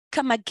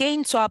Welcome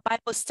again to our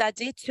Bible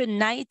study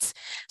tonight.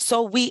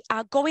 So we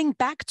are going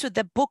back to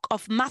the book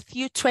of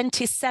Matthew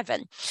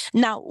 27.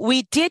 Now,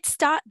 we did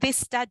start this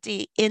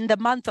study in the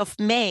month of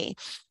May,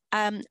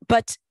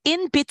 but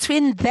in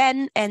between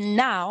then and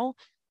now,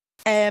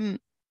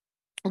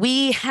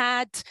 we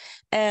had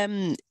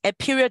a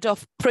period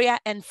of prayer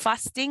and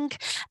fasting,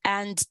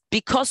 and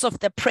because of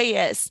the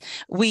prayers,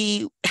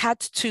 we had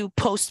to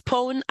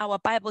postpone our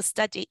Bible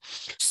study.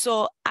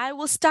 So I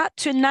will start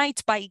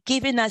tonight by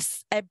giving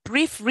us a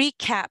brief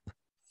recap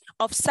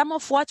of some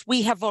of what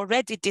we have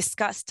already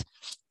discussed.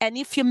 And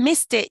if you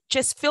missed it,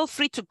 just feel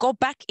free to go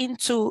back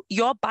into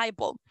your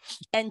Bible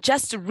and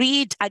just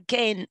read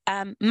again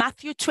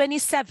Matthew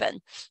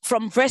 27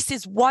 from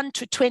verses 1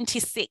 to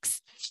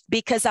 26,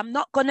 because I'm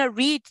not going to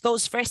read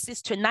those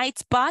verses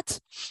tonight, but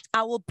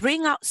I will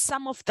bring out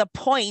some of the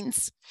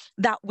points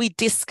that we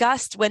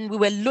discussed when we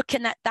were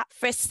looking at that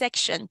first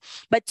section.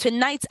 But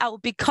tonight I will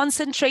be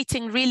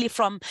concentrating really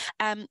from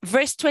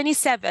verse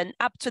 27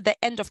 up to the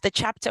end of the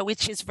chapter,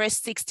 which is verse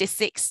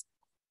 66.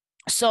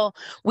 So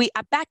we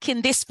are back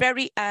in this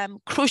very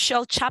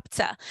crucial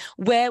chapter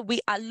where we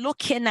are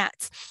looking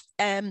at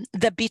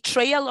the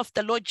betrayal of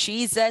the Lord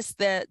Jesus,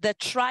 the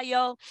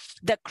trial,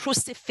 the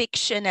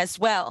crucifixion as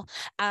well,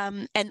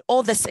 and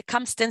all the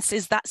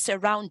circumstances that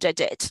surrounded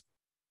it.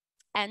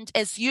 And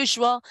as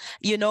usual,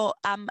 you know,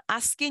 I'm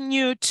asking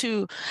you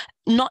to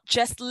not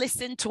just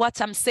listen to what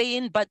I'm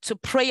saying, but to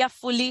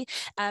prayerfully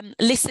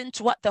listen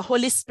to what the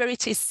Holy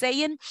Spirit is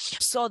saying,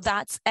 so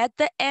that at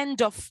the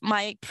end of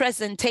my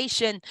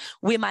presentation,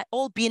 we might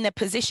all be in a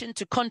position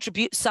to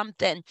contribute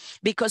something,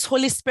 because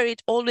Holy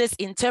Spirit always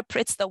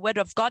interprets the word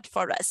of God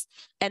for us.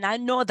 And I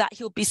know that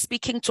he'll be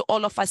speaking to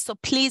all of us. So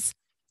please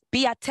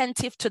be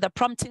attentive to the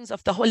promptings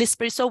of the Holy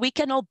Spirit so we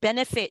can all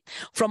benefit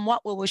from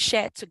what we will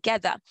share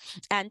together,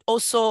 and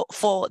also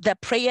for the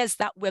prayers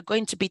that we're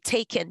going to be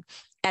taking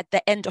at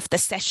the end of the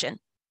session.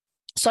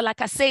 So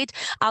like I said,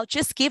 I'll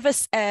just give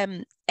us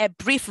a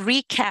brief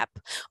recap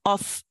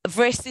of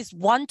verses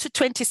 1 to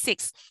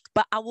 26,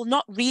 but I will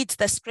not read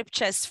the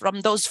scriptures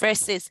from those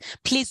verses.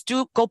 Please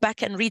do go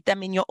back and read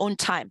them in your own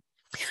time.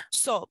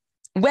 So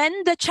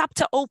when the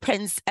chapter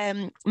opens,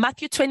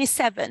 Matthew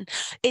 27,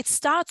 it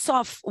starts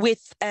off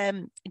with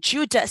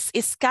Judas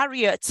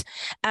Iscariot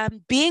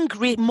being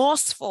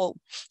remorseful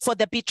for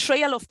the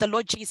betrayal of the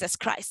Lord Jesus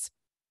Christ.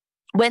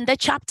 When the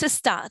chapter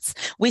starts,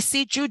 we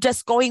see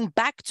Judas going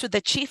back to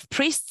the chief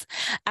priests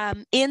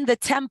in the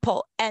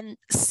temple and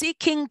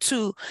seeking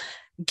to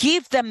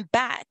give them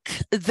back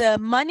the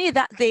money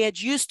that they had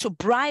used to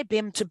bribe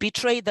him to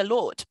betray the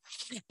Lord.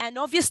 And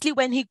obviously,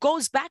 when he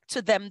goes back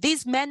to them,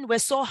 these men were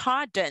so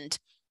hardened.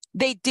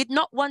 They did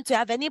not want to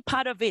have any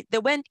part of it. They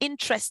weren't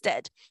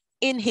interested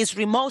in his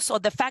remorse or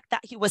the fact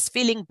that he was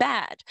feeling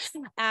bad.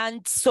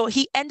 And so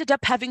he ended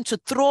up having to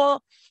throw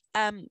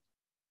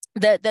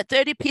the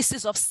 30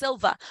 pieces of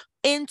silver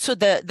into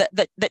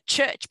the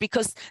church,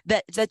 because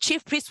the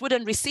chief priest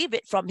wouldn't receive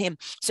it from him.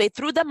 So he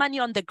threw the money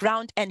on the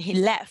ground and he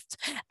left.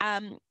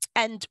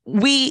 And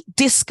we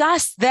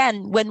discussed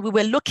then, when we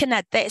were looking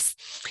at this,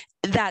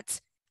 that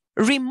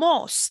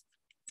remorse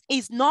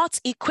is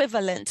not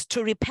equivalent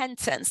to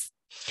repentance.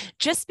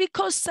 Just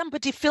because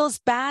somebody feels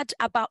bad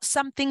about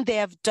something they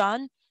have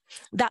done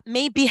that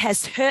maybe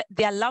has hurt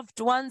their loved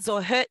ones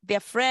or hurt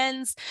their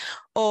friends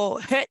or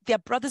hurt their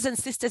brothers and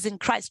sisters in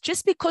Christ,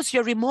 just because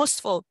you're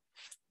remorseful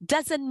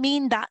doesn't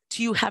mean that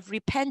you have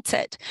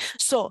repented.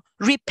 So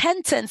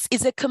repentance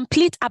is a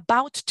complete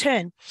about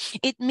turn.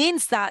 It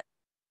means that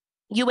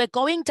you were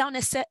going down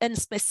a certain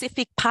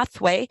specific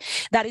pathway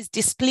that is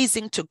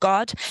displeasing to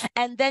God,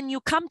 and then you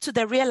come to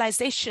the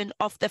realization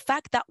of the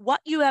fact that what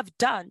you have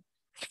done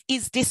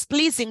is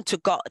displeasing to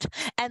God.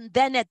 And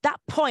then at that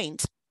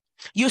point,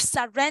 you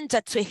surrender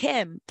to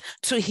him,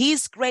 to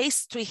his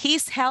grace, to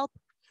his help,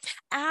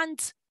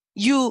 and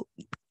you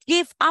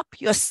give up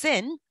your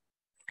sin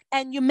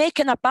and you make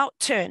an about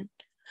turn.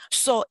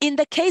 So in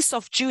the case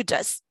of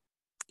Judas,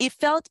 he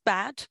felt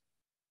bad.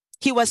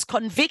 He was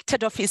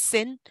convicted of his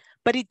sin,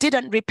 but he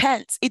didn't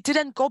repent. He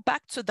didn't go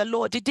back to the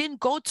Lord. He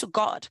didn't go to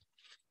God.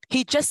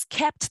 He just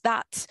kept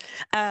that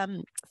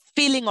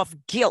feeling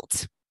of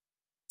guilt.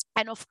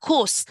 And of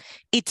course,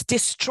 it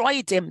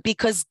destroyed him,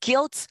 because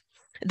guilt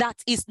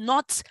that is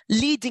not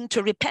leading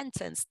to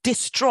repentance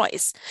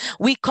destroys.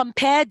 We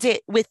compared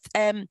it with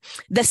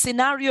the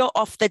scenario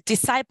of the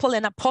disciple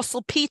and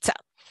apostle Peter,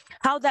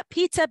 how that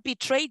Peter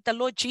betrayed the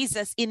Lord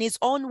Jesus in his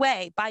own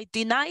way by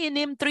denying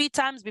him 3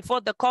 times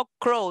before the cock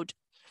crowed.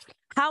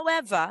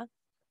 However,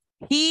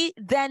 he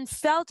then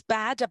felt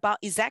bad about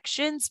his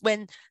actions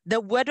when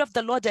the word of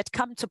the Lord had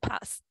come to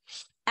pass.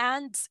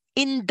 And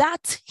in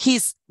that,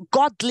 his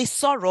godly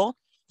sorrow,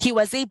 he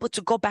was able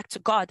to go back to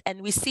God.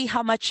 And we see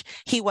how much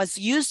he was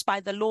used by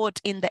the Lord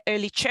in the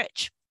early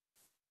church.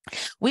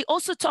 We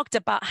also talked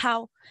about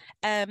how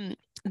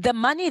the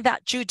money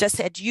that Judas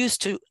had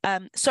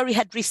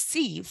had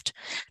received,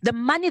 the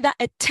money that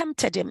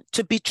tempted him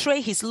to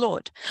betray his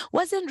Lord,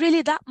 wasn't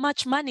really that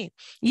much money.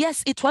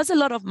 Yes, it was a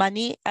lot of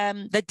money.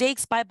 The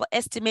Dake's Bible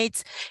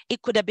estimates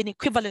it could have been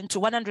equivalent to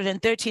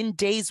 113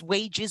 days'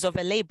 wages of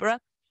a laborer.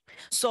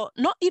 So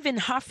not even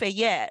half a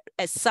year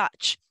as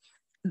such.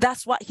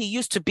 That's what he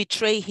used to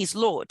betray his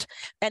Lord.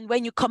 And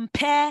when you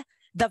compare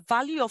the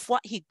value of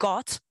what he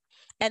got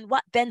and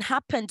what then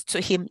happened to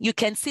him, you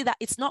can see that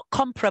it's not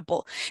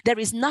comparable. There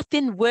is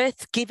nothing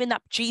worth giving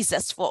up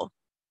Jesus for.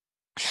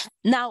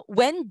 Now,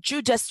 when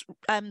Judas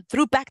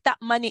threw back that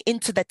money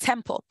into the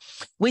temple,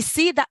 we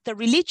see that the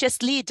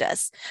religious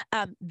leaders,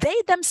 they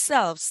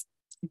themselves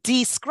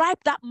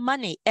described that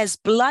money as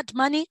blood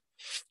money.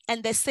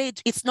 And they said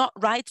it's not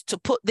right to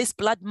put this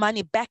blood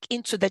money back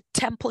into the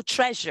temple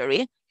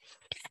treasury.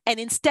 And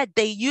instead,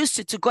 they used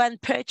it to go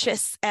and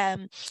purchase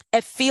a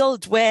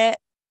field where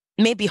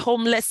maybe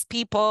homeless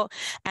people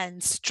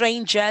and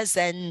strangers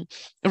and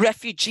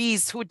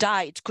refugees who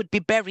died could be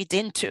buried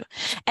into.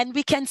 And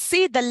we can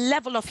see the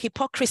level of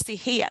hypocrisy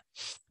here,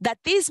 that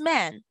these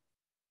men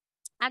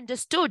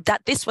understood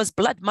that this was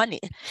blood money,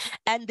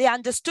 and they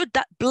understood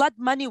that blood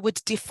money would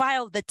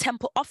defile the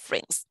temple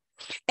offerings.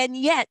 And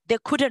yet they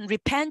couldn't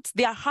repent.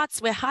 Their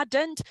hearts were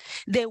hardened.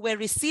 They were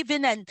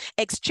receiving and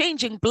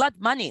exchanging blood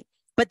money,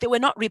 but they were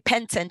not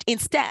repentant.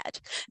 Instead,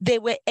 they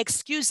were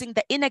excusing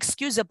the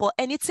inexcusable.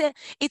 And it's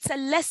a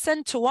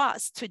lesson to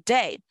us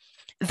today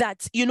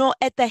that,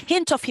 at the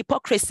hint of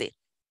hypocrisy,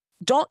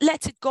 don't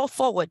let it go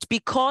forward,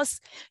 because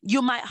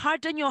you might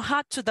harden your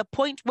heart to the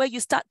point where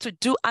you start to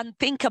do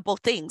unthinkable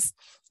things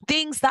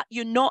that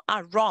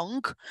are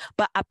wrong,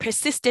 but are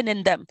persisting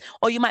in them.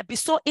 Or you might be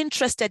so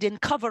interested in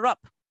cover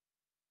up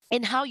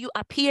in how you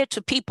appear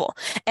to people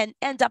and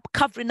end up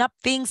covering up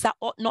things that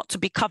ought not to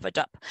be covered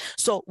up.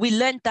 So we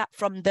learned that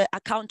from the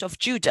account of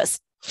Judas.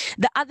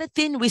 The other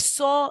thing, we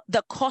saw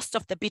the cost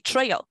of the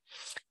betrayal.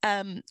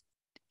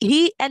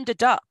 He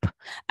ended up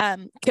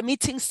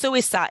committing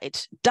suicide,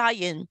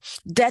 dying,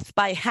 death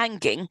by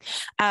hanging.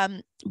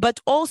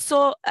 But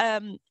also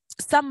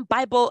some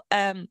Bible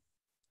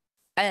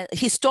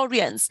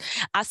historians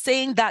are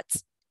saying that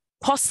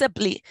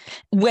possibly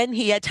when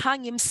he had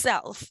hung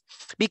himself,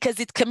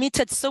 because it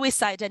committed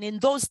suicide. And in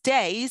those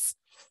days,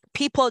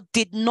 people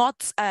did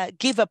not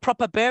give a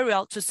proper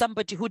burial to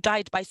somebody who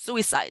died by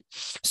suicide.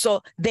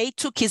 So they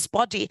took his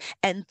body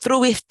and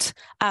threw it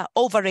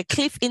over a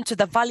cliff into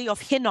the valley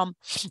of Hinnom.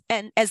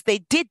 And as they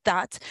did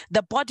that,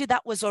 the body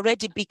that was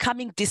already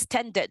becoming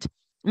distended,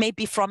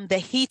 maybe from the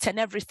heat and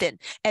everything,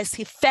 as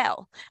he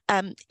fell,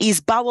 his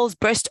bowels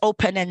burst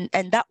open,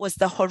 and that was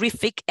the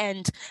horrific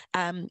end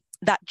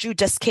that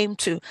Judas came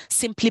to,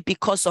 simply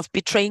because of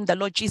betraying the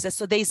Lord Jesus.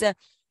 So there's a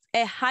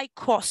high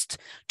cost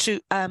to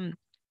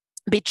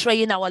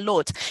betraying our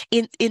Lord.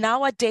 In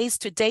our days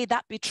today,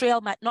 that betrayal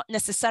might not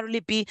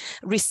necessarily be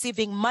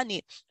receiving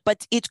money,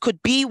 but it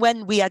could be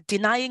when we are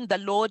denying the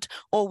Lord,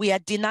 or we are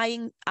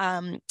denying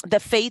the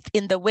faith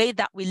in the way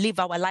that we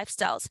live our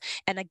lifestyles.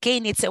 And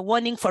again, it's a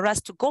warning for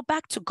us to go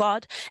back to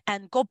God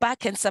and go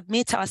back and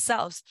submit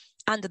ourselves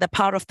under the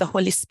power of the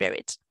Holy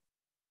Spirit.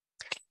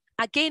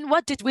 Again,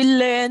 what did we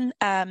learn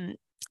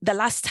the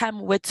last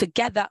time we were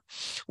together?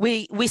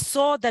 We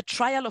saw the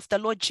trial of the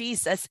Lord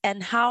Jesus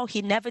and how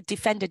he never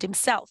defended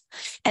himself.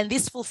 And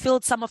this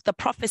fulfilled some of the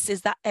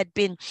prophecies that had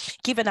been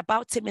given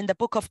about him in the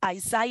book of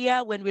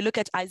Isaiah. When we look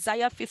at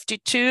Isaiah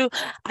 52,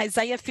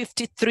 Isaiah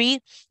 53,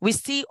 we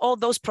see all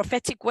those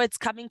prophetic words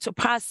coming to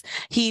pass.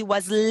 He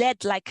was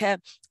led like a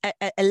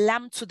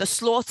lamb to the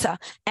slaughter,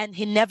 and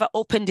he never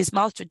opened his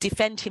mouth to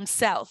defend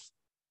himself.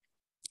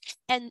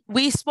 And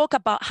we spoke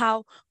about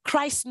how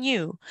Christ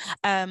knew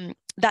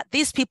that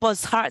these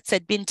people's hearts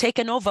had been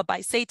taken over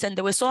by Satan.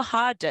 They were so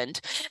hardened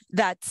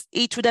that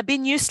it would have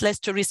been useless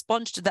to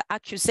respond to the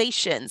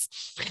accusations.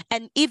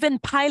 And even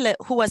Pilate,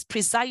 who was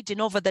presiding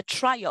over the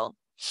trial,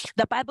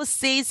 the Bible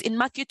says in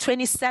Matthew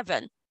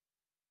 27,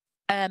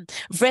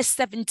 verse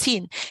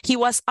 17, he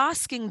was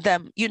asking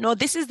them,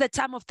 this is the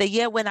time of the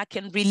year when I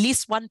can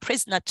release one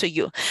prisoner to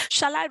you.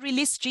 Shall I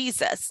release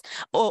Jesus,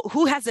 or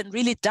who hasn't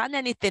really done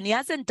anything? He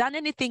hasn't done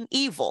anything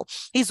evil.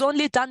 He's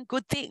only done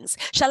good things.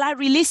 Shall I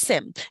release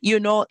him?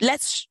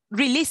 Let's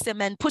release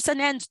him and put an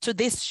end to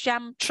this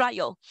sham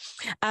trial.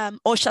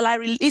 Or shall I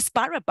release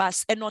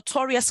Barabbas, a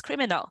notorious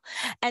criminal?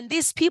 And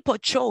these people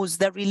chose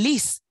the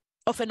release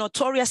of a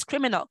notorious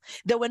criminal.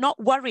 They were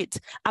not worried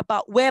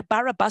about where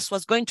Barabbas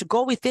was going to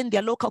go within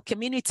their local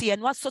community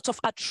and what sort of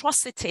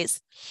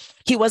atrocities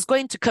he was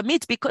going to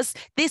commit, because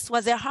this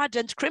was a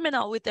hardened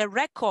criminal with a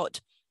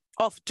record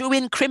of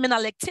doing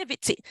criminal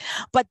activity.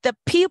 But the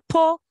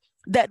people,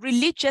 the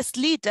religious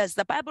leaders,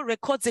 the Bible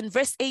records in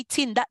verse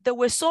 18 that they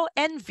were so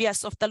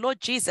envious of the Lord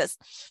Jesus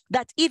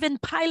that even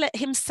Pilate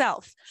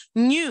himself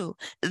knew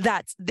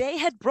that they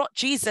had brought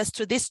Jesus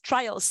to this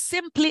trial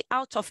simply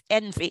out of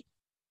envy.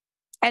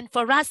 And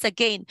for us,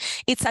 again,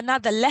 it's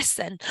another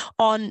lesson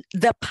on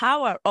the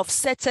power of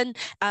certain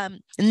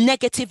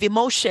negative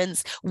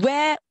emotions,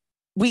 where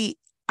we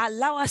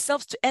allow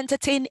ourselves to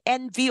entertain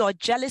envy or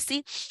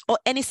jealousy or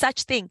any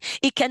such thing,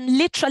 it can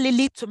literally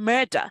lead to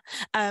murder.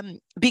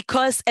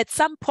 Because at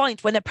some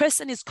point, when a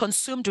person is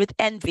consumed with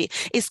envy,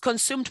 is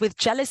consumed with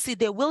jealousy,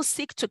 they will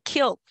seek to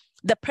kill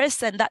the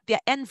person that they're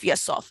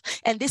envious of.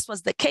 And this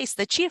was the case.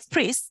 The chief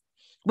priests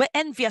were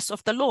envious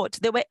of the Lord.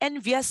 They were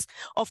envious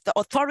of the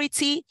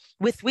authority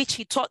with which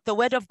he taught the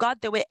word of God.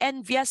 They were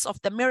envious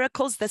of the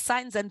miracles, the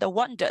signs, and the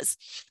wonders.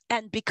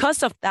 And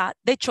because of that,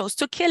 they chose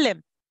to kill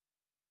him.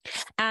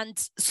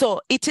 And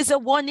so it is a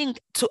warning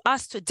to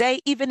us today,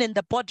 even in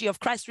the body of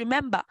Christ.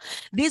 Remember,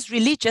 these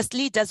religious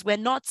leaders were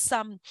not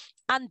some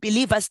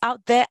unbelievers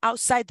out there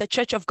outside the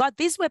church of God.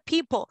 These were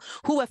people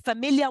who were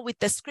familiar with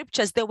the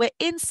scriptures. They were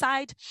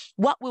inside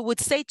what we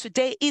would say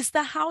today is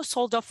the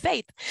household of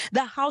faith,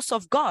 the house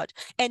of God.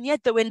 And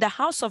yet they were in the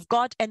house of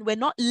God and were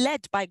not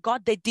led by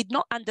God. They did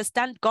not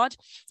understand God,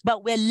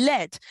 but were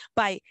led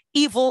by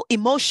evil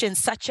emotions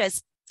such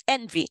as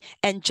envy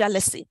and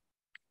jealousy.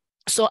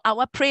 So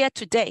our prayer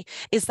today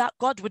is that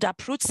God would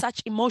uproot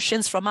such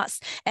emotions from us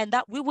and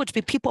that we would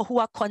be people who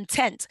are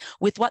content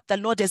with what the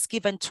Lord has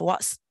given to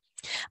us.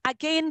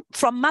 Again,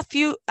 from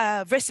Matthew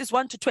verses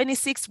 1 to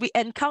 26, we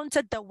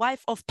encountered the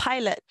wife of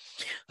Pilate,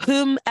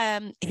 whom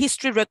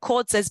history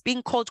records as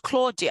being called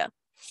Claudia.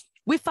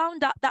 We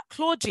found out that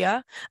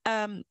Claudia,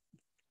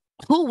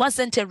 who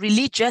wasn't a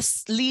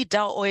religious leader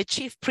or a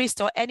chief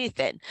priest or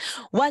anything,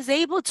 was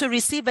able to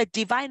receive a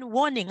divine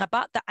warning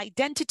about the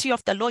identity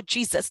of the Lord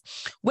Jesus,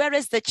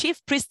 whereas the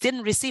chief priest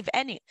didn't receive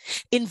any.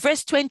 In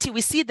verse 20, we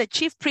see the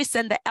chief priests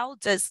and the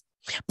elders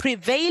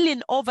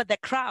prevailing over the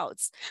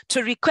crowds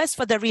to request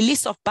for the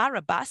release of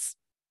Barabbas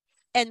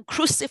and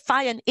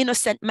crucify an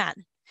innocent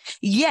man.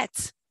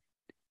 Yet,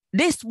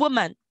 this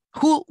woman,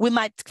 who we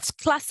might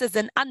class as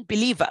an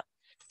unbeliever,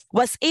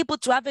 was able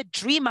to have a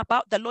dream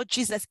about the Lord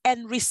Jesus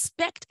and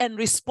respect and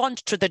respond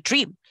to the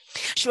dream.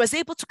 She was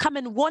able to come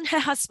and warn her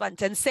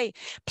husband and say,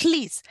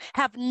 please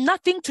have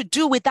nothing to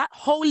do with that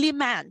holy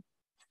man,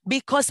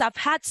 because I've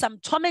had some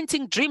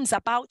tormenting dreams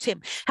about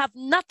him. Have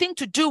nothing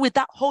to do with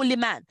that holy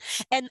man.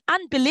 An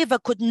unbeliever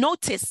could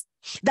notice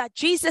that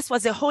Jesus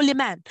was a holy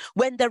man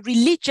when the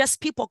religious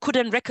people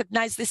couldn't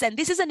recognize this. And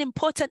this is an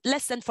important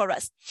lesson for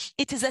us.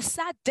 It is a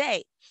sad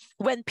day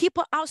when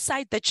people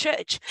outside the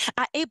church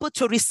are able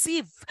to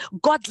receive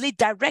godly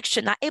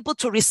direction, are able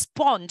to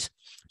respond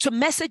to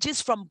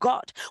messages from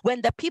God,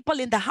 when the people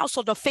in the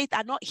household of faith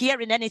are not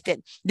hearing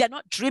anything. They're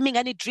not dreaming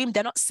any dream.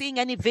 They're not seeing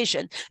any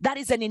vision. That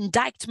is an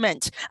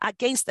indictment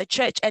against the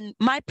church. And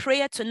my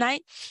prayer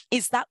tonight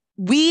is that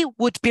we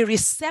would be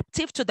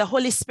receptive to the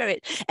Holy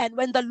Spirit. And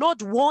when the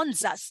Lord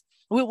warns us,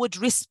 we would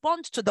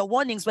respond to the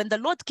warnings. When the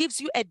Lord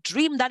gives you a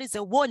dream that is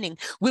a warning,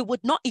 we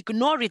would not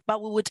ignore it,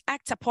 but we would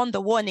act upon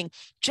the warning.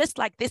 Just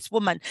like this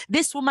woman.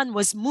 This woman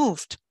was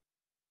moved,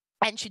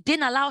 and she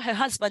didn't allow her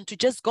husband to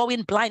just go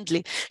in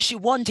blindly. She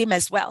warned him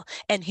as well,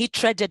 and he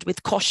treaded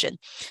with caution,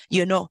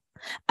 you know.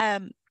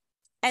 And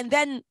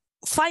then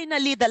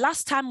finally, the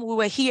last time we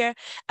were here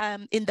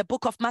in the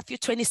book of Matthew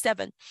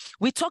 27,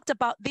 we talked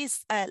about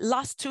these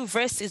last two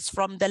verses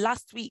from the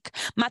last week,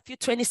 Matthew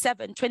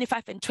 27,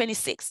 25 and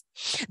 26,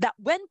 that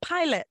when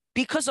Pilate,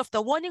 because of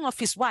the warning of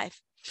his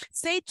wife,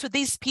 said to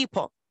these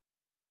people,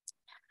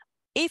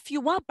 if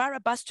you want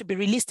Barabbas to be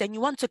released and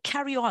you want to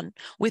carry on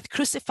with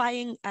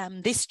crucifying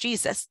this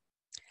Jesus,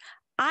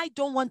 I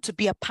don't want to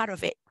be a part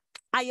of it.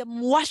 I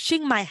am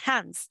washing my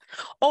hands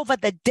over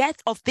the death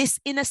of this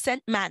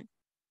innocent man.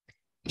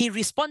 He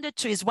responded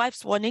to his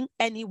wife's warning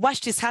and he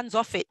washed his hands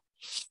off it.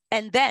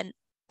 And then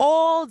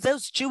all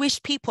those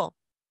Jewish people,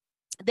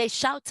 they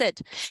shouted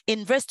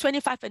in verse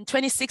 25 and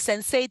 26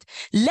 and said,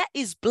 let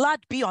his blood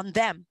be on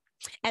them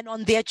and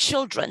on their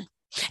children.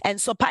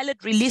 And so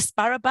Pilate released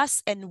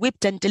Barabbas and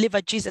whipped and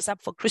delivered Jesus up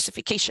for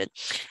crucifixion.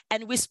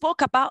 And we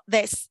spoke about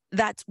this,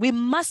 that we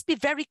must be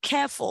very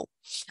careful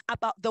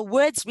about the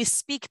words we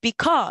speak,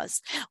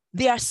 because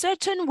there are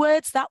certain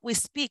words that we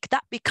speak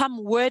that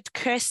become word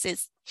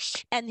curses.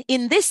 And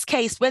in this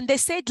case, when they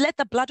said, let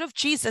the blood of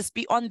Jesus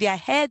be on their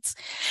heads,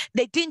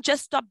 they didn't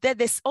just stop there.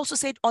 They also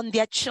said on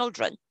their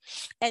children.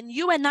 And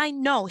you and I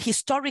know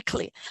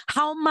historically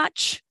how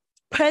much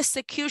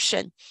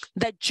persecution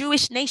the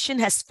Jewish nation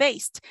has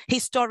faced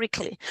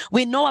historically.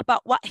 We know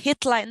about what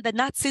Hitler and the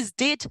Nazis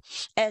did,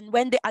 and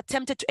when they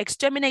attempted to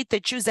exterminate the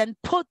Jews and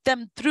put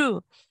them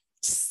through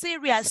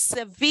serious,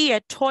 severe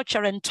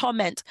torture and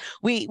torment.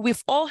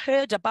 We've all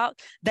heard about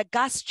the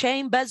gas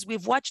chambers.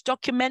 We've watched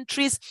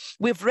documentaries.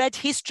 We've read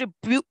history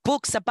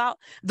books about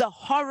the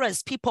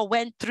horrors people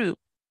went through.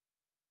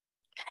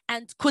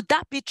 And could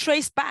that be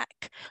traced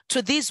back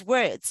to these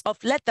words of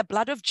let the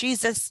blood of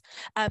Jesus,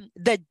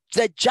 the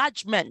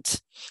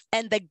judgment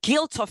and the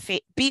guilt of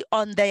it be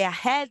on their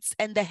heads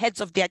and the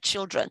heads of their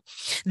children?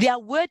 Their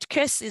word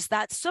curses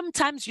that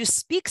sometimes you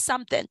speak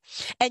something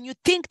and you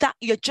think that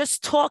you're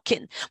just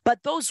talking,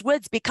 but those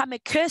words become a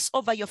curse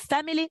over your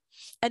family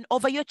and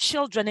over your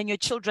children and your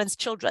children's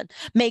children.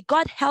 May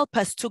God help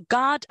us to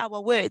guard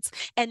our words,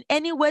 and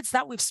any words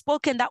that we've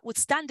spoken that would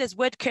stand as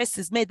word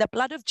curses, may the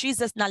blood of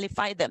Jesus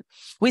nullify them.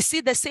 We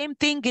see the same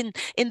thing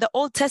in the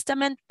Old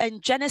Testament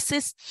and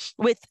Genesis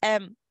with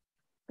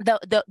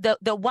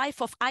the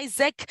wife of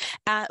Isaac,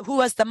 who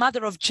was the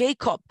mother of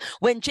Jacob.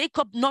 When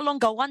Jacob no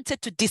longer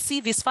wanted to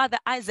deceive his father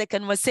Isaac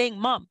and was saying,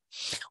 Mom,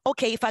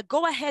 okay, if I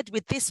go ahead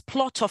with this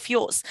plot of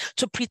yours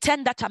to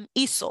pretend that I'm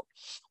Esau,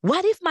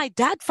 what if my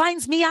dad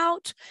finds me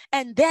out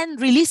and then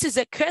releases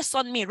a curse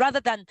on me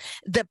rather than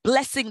the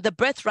blessing, the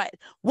birthright?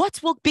 What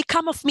will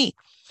become of me?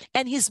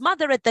 And his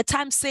mother at the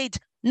time said,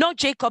 no,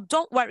 Jacob,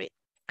 don't worry.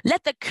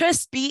 Let the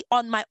curse be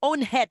on my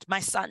own head,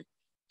 my son.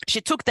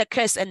 She took the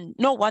curse, and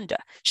no wonder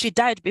she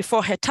died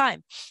before her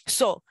time.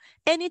 So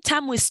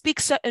anytime we speak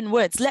certain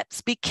words,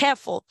 let's be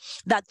careful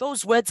that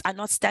those words are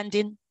not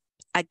standing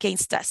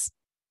against us.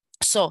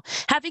 So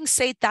having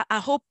said that, I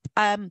hope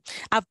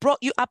I've brought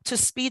you up to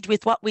speed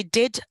with what we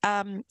did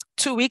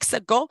 2 weeks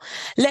ago.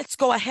 Let's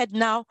go ahead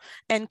now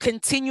and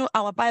continue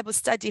our Bible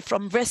study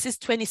from verses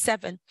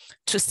 27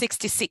 to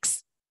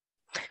 66.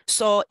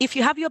 So if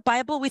you have your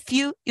Bible with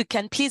you, you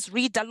can please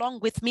read along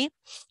with me.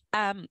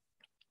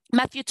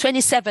 Matthew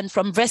 27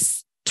 from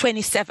verse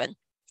 27.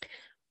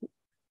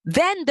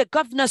 Then the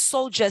governor's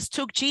soldiers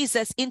took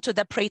Jesus into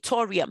the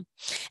praetorium,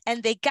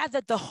 and they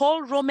gathered the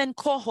whole Roman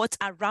cohort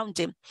around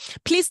him.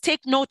 Please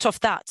take note of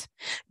that.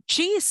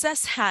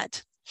 Jesus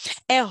had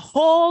a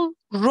whole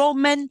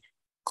Roman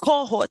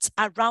cohort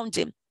around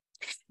him.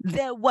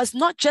 There was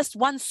not just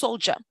one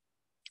soldier.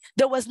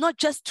 There was not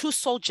just two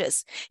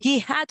soldiers. He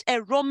had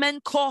a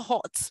Roman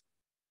cohort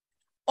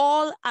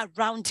all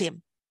around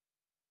him.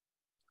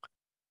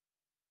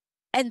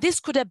 And this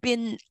could have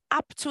been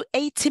up to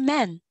 80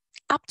 men,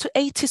 up to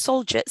 80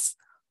 soldiers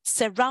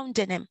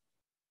surrounding him.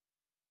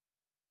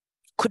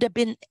 Could have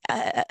been,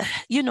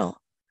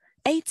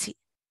 80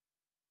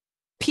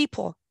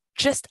 people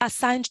just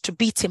assigned to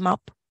beat him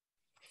up.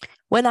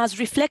 When I was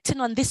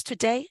reflecting on this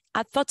today,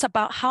 I thought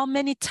about how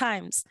many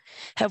times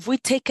have we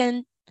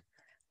taken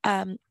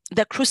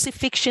the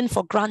crucifixion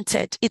for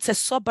granted. It's a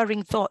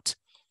sobering thought.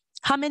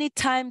 How many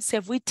times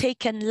have we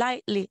taken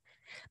lightly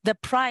the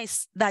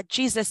price that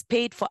Jesus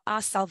paid for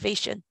our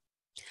salvation?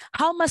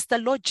 How must the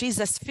Lord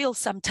Jesus feel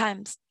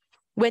sometimes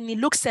when he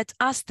looks at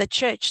us, the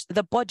church,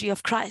 the body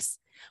of Christ,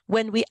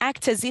 when we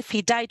act as if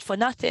he died for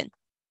nothing,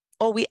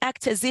 or we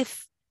act as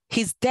if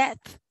his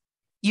death,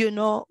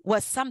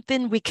 was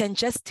something we can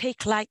just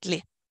take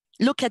lightly?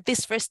 Look at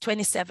this verse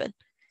 27.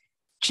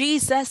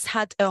 Jesus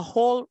had a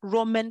whole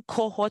Roman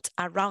cohort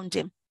around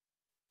him,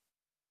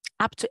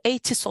 up to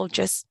 80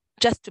 soldiers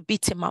just to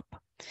beat him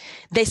up.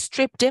 They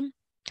stripped him.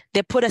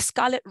 They put a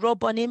scarlet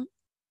robe on him,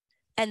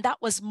 and that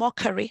was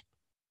mockery,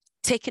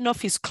 taking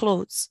off his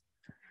clothes.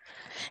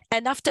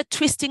 And after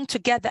twisting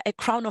together a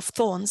crown of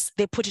thorns,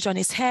 they put it on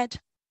his head,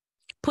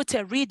 put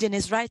a reed in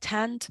his right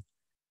hand,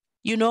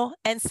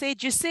 and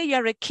said, you say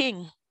you're a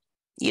king.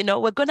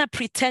 We're going to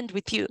pretend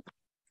with you.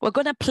 We're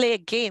going to play a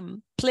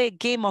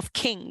game of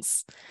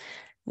kings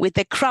with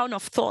a crown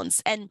of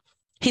thorns. And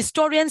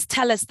historians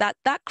tell us that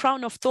that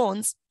crown of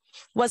thorns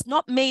was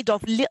not made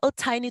of little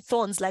tiny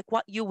thorns like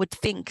what you would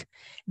think.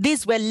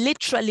 These were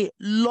literally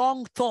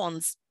long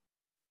thorns,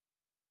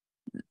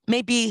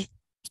 maybe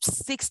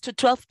 6 to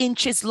 12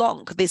 inches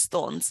long, these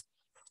thorns.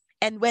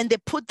 And when they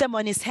put them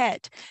on his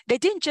head, they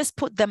didn't just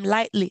put them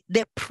lightly,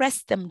 they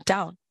pressed them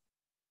down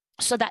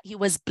so that he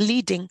was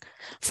bleeding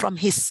from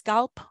his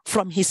scalp,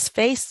 from his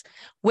face,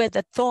 where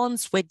the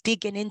thorns were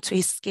digging into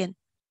his skin.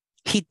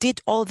 He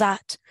did all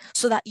that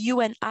so that you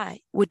and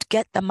I would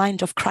get the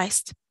mind of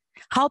Christ.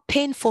 How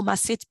painful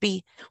must it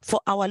be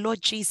for our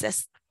Lord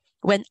Jesus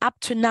when up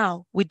to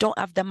now we don't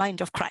have the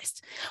mind of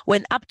Christ,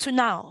 when up to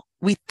now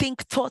we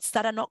think thoughts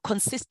that are not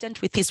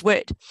consistent with his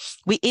word,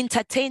 we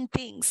entertain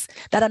things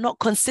that are not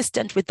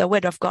consistent with the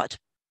word of God.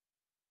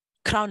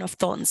 Crown of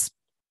thorns.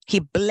 He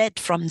bled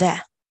from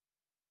there.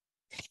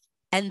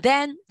 And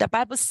then the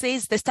Bible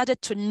says they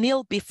started to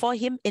kneel before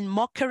him in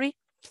mockery.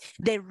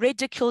 They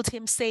ridiculed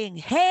him, saying,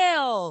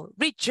 "Hail,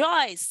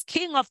 rejoice,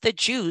 King of the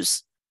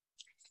Jews."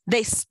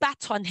 They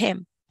spat on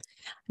him.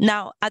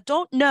 Now, I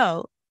don't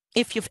know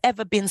if you've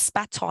ever been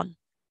spat on,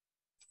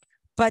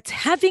 but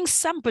having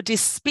somebody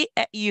spit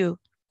at you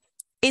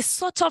is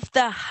sort of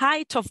the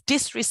height of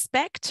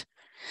disrespect.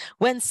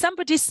 When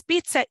somebody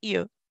spits at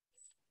you,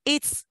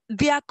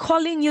 they are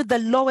calling you the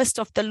lowest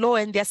of the low,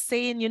 and they're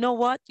saying, you know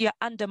what? You're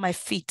under my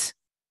feet.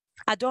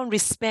 I don't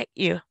respect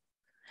you.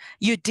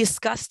 You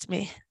disgust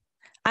me.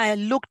 I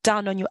look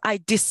down on you. I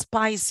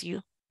despise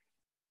you.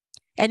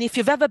 And if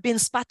you've ever been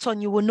spat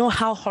on, you will know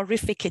how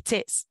horrific it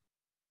is.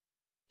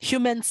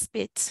 Human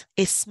spit,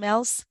 it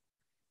smells.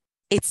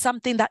 It's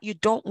something that you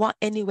don't want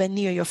anywhere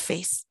near your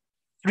face.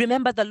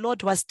 Remember, the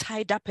Lord was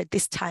tied up at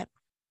this time.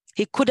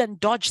 He couldn't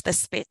dodge the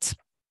spit.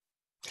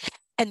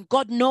 And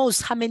God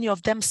knows how many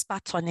of them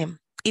spat on him.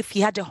 If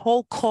he had a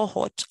whole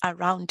cohort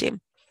around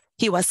him,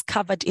 he was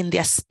covered in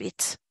their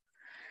spit.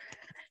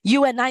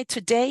 You and I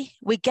today,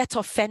 we get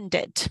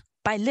offended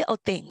by little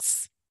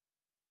things.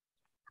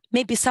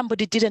 Maybe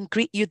somebody didn't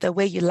greet you the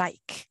way you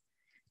like.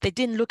 They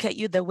didn't look at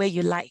you the way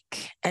you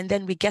like. And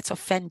then we get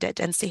offended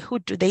and say, who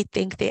do they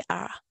think they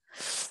are?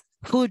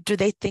 Who do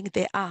they think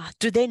they are?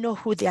 Do they know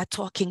who they are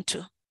talking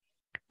to?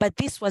 But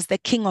this was the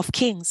King of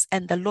Kings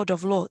and the Lord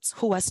of Lords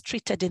who was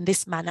treated in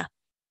this manner.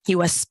 He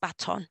was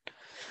spat on.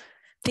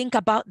 Think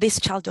about this,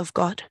 child of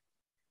God.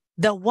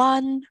 The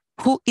one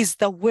who is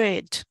the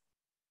Word,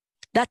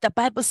 that the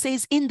Bible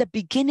says in the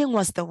beginning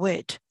was the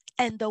Word,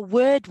 and the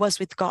Word was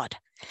with God,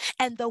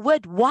 and the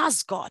Word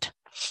was God,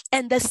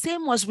 and the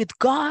same was with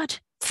God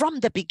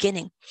from the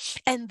beginning.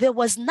 And there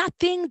was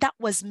nothing that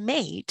was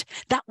made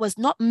that was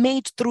not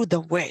made through the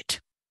Word.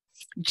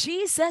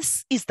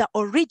 Jesus is the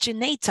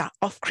originator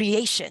of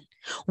creation.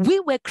 We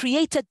were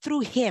created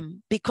through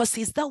him because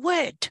he's the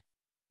Word.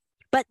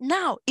 But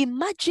now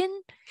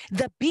imagine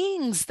the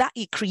beings that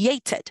he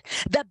created,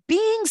 the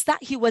beings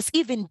that he was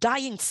even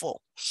dying for.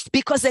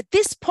 Because at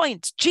this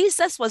point,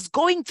 Jesus was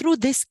going through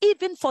this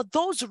even for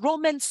those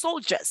Roman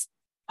soldiers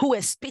who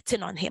were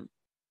spitting on him.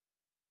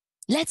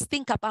 Let's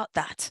think about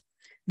that.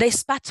 They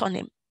spat on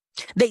him.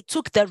 They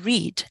took the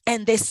reed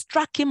and they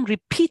struck him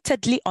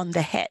repeatedly on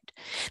the head.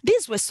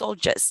 These were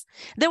soldiers.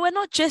 They were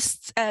not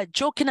just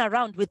joking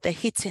around with the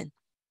hitting.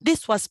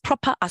 This was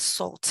proper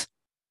assault.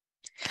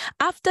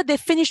 After they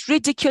finished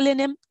ridiculing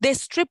him, they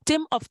stripped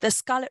him of the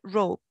scarlet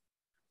robe,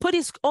 put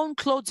his own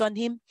clothes on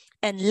him,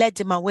 and led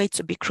him away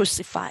to be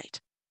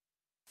crucified.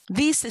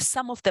 This is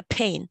some of the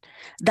pain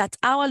that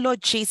our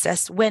Lord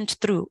Jesus went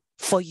through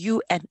for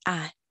you and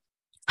I.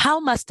 How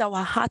must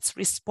our hearts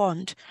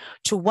respond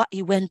to what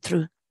he went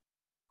through?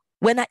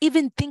 When I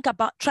even think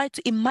about, try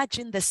to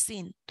imagine the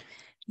scene.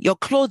 Your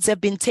clothes have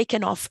been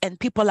taken off and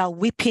people are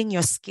whipping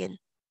your skin.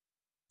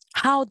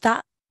 How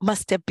that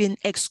must have been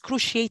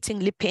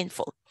excruciatingly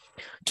painful.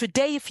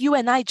 Today, if you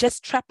and I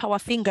just trap our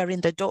finger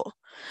in the door,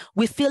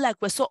 we feel like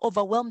we're so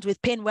overwhelmed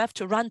with pain, we have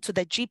to run to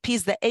the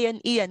GPs, the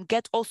A&E, and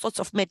get all sorts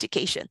of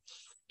medication.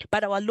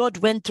 But our Lord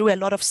went through a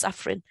lot of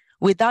suffering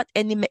without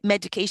any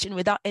medication,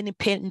 without any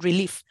pain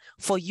relief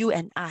for you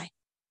and I.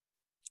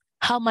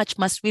 How much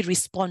must we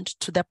respond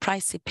to the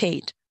price he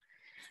paid?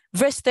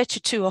 Verse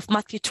 32 of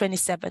Matthew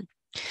 27.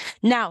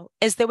 Now,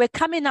 as they were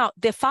coming out,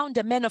 they found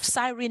a man of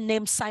Cyrene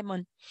named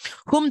Simon,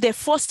 whom they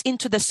forced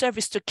into the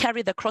service to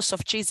carry the cross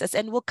of Jesus.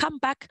 And we'll come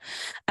back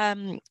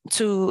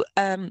to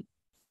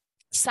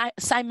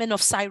Simon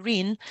of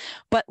Cyrene,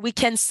 but we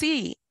can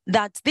see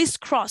that this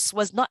cross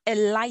was not a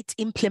light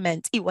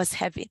implement, it was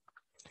heavy.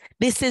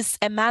 This is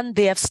a man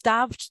they have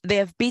starved, they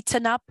have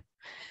beaten up,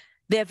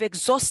 they have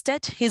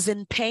exhausted, he's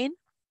in pain,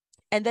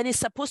 and then he's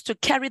supposed to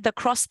carry the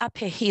cross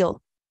up a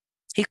hill.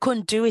 He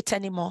couldn't do it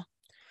anymore.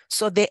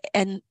 So they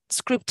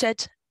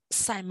conscripted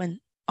Simon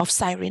of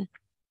Cyrene.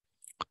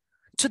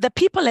 To the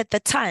people at the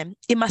time,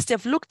 it must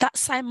have looked that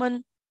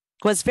Simon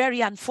was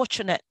very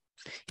unfortunate.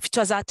 If it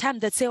was our time,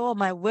 they'd say, oh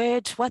my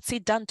word, what's he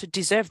done to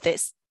deserve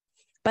this?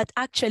 But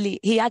actually,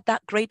 he had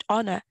that great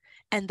honor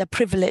and the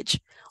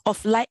privilege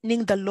of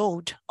lightening the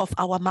load of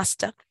our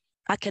master.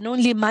 I can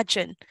only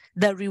imagine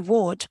the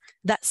reward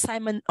that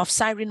Simon of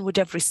Cyrene would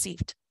have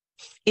received.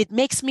 It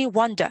makes me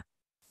wonder,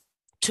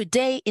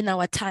 today in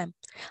our time,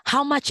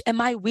 how much am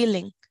I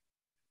willing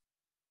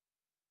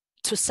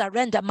to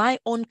surrender my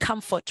own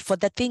comfort for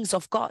the things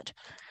of God?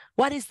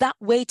 What is that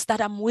weight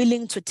that I'm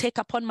willing to take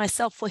upon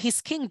myself for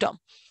his kingdom?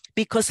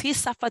 Because he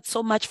suffered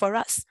so much for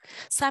us.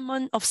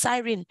 Simon of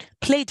Cyrene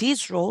played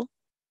his role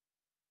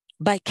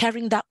by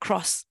carrying that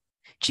cross.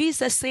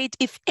 Jesus said,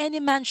 if any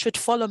man should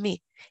follow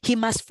me, he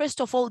must first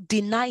of all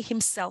deny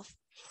himself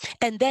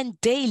and then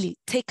daily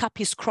take up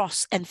his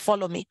cross and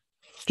follow me.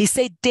 He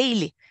said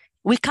daily.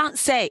 We can't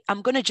say,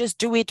 I'm going to just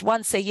do it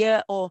once a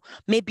year or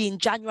maybe in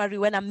January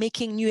when I'm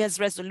making New Year's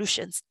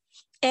resolutions.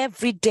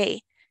 Every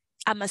day,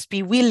 I must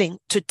be willing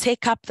to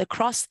take up the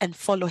cross and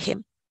follow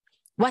him,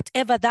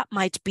 whatever that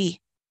might be.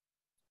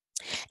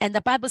 And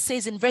the Bible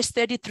says in verse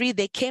 33,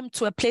 they came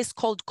to a place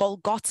called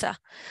Golgotha,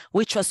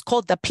 which was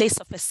called the place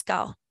of a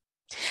skull.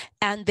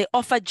 And they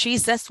offered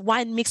Jesus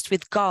wine mixed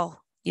with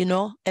gall, you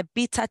know, a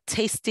bitter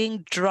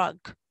tasting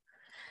drug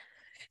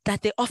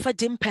that they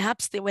offered him.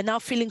 Perhaps they were now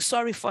feeling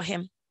sorry for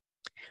him.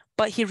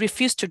 But he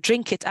refused to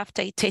drink it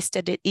after he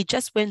tasted it. He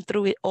just went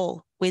through it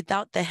all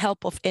without the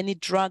help of any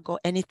drug or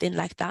anything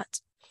like that.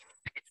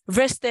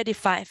 Verse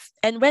 35,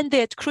 and when they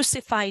had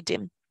crucified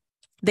him,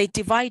 they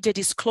divided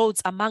his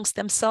clothes amongst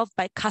themselves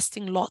by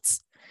casting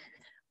lots.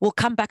 We'll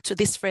come back to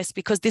this verse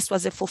because this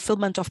was a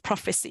fulfillment of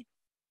prophecy.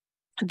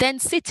 Then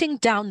sitting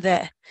down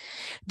there,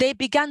 they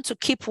began to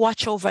keep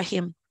watch over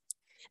him.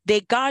 They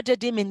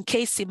guarded him in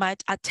case he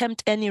might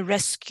attempt any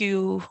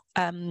rescue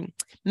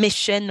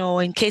mission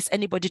or in case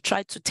anybody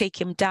tried to take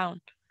him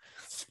down.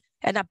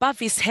 And above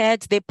his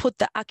head, they put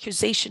the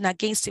accusation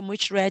against him,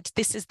 which read,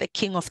 "This is the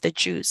King of the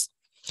Jews."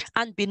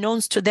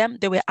 Unbeknownst to them,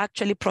 they were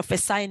actually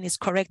prophesying his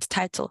correct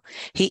title.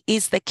 He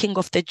is the King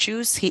of the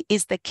Jews. He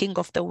is the King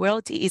of the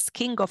world. He is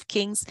King of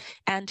kings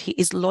and he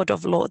is Lord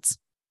of lords.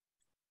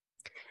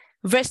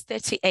 Verse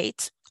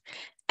 38,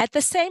 at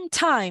the same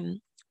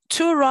time,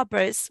 two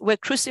robbers were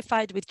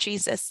crucified with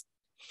Jesus,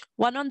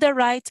 one on the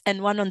right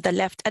and one on the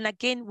left. And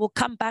again, we'll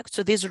come back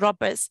to these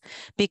robbers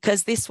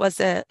because this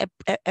was a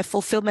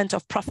fulfillment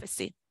of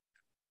prophecy.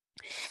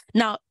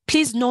 Now,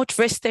 please note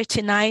verse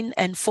 39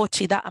 and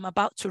 40 that I'm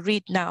about to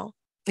read now,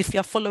 if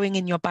you're following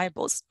in your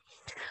Bibles.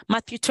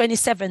 Matthew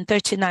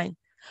 27:39.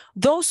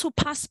 Those who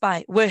passed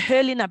by were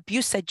hurling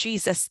abuse at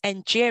Jesus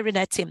and jeering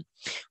at him,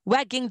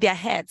 wagging their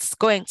heads,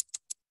 going,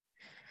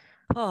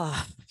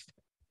 oh,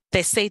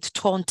 they said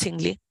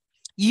tauntingly,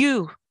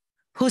 you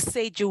who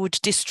said you would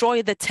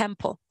destroy the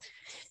temple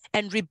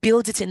and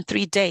rebuild it in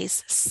 3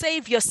 days,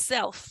 save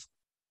yourself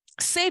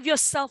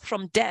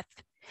from death.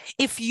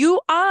 If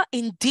you are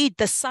indeed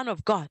the Son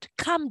of God,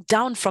 come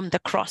down from the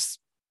cross.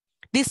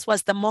 This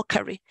was the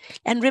mockery.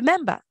 And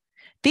remember,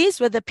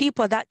 these were the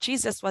people that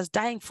Jesus was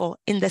dying for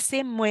in the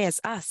same way as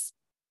us.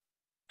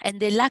 And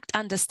they lacked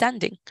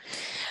understanding.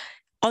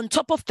 On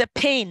top of the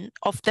pain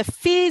of the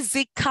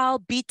physical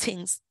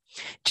beatings,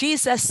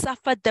 Jesus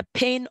suffered the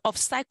pain of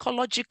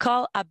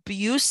psychological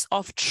abuse,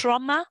 of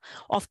trauma,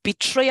 of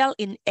betrayal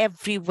in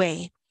every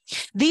way.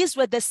 These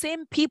were the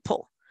same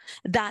people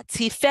that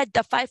he fed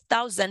the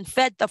 5,000,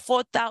 fed the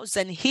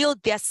 4,000,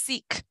 healed their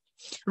sick,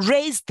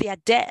 raised their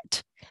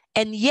dead.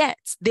 And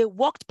yet they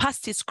walked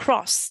past his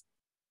cross,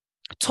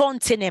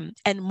 taunting him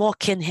and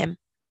mocking him.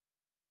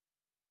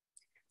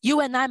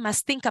 You and I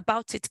must think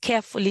about it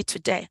carefully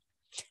today.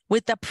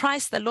 With the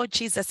price the Lord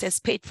Jesus has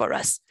paid for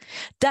us,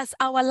 does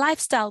our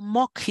lifestyle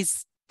mock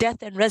his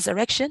death and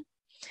resurrection?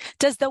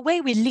 Does the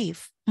way we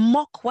live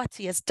mock what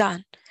he has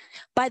done?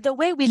 By the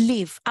way we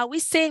live, are we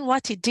saying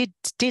what he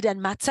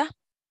didn't matter?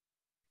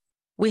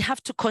 We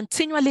have to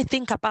continually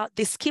think about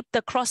this, keep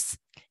the cross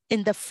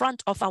in the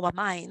front of our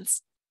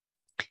minds.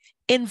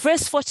 In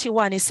verse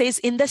 41, it says,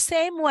 in the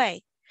same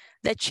way,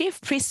 the chief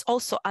priests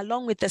also,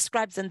 along with the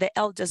scribes and the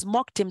elders,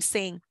 mocked him,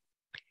 saying,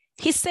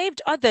 he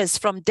saved others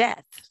from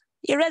death.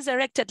 He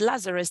resurrected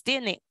Lazarus,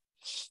 didn't he?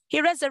 He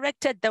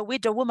resurrected the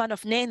widow woman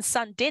of Nain's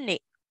son, didn't he?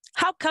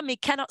 How come he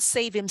cannot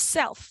save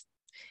himself?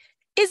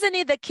 Isn't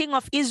he the king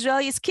of Israel?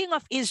 He's king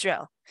of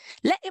Israel.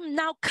 Let him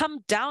now come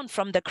down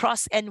from the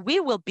cross and we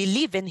will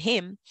believe in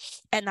him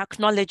and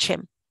acknowledge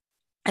him.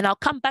 And I'll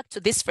come back to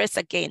this verse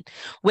again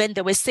when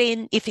they were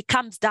saying, if he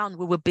comes down,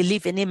 we will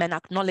believe in him and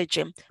acknowledge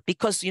him,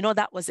 because you know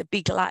that was a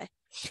big lie.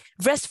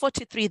 Verse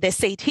 43, they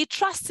said, he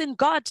trusts in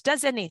God,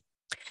 doesn't he?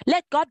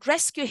 Let God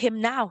rescue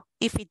him now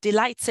if he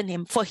delights in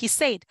him. For he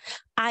said,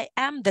 I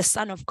am the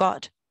Son of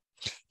God.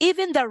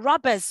 Even the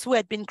robbers who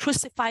had been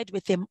crucified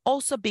with him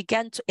also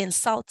began to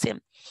insult him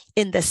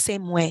in the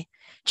same way.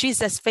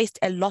 Jesus faced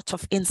a lot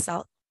of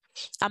insult.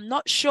 I'm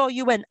not sure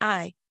you and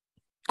I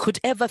could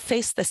ever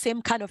face the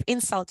same kind of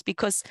insult,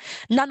 because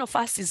none of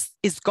us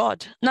is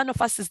God. None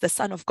of us is the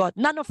Son of God.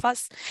 None of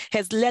us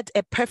has led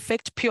a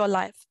perfect, pure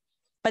life.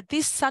 But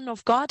this Son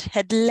of God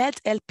had led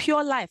a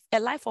pure life, a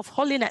life of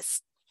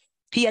holiness.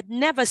 He had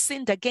never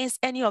sinned against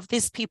any of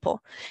these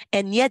people,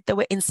 and yet they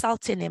were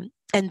insulting him.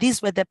 And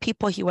these were the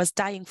people he was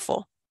dying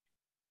for.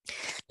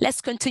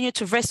 Let's continue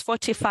to verse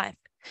 45.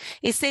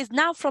 It says,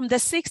 now from the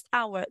 6th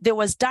hour, there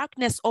was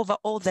darkness over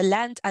all the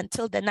land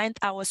until the 9th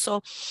hour.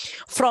 So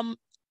from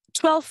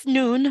 12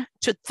 noon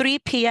to 3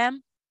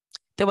 p.m.,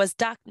 there was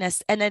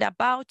darkness. And at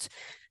about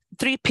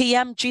 3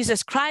 p.m.,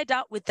 Jesus cried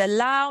out with a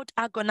loud,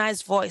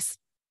 agonized voice,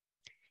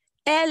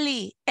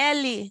 Eli,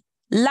 Eli,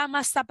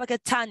 lama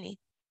sabachthani.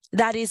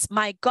 That is,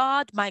 my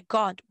God,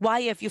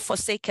 why have you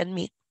forsaken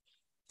me?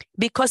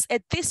 Because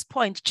at this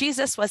point,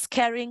 Jesus was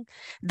carrying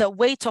the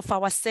weight of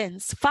our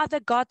sins. Father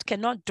God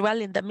cannot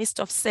dwell in the midst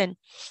of sin.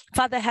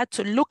 Father had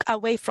to look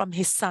away from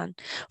his son.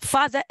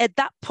 Father, at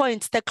that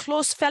point, the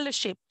close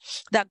fellowship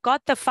that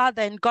God the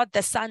Father and God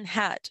the Son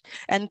had,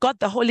 and God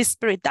the Holy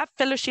Spirit, that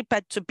fellowship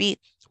had to be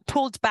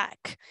pulled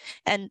back.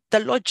 And the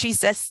Lord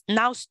Jesus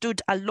now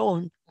stood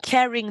alone,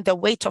 carrying the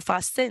weight of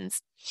our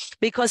sins.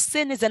 Because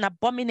sin is an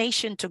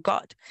abomination to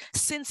God.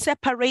 Sin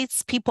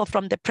separates people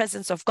from the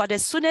presence of God.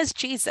 As soon as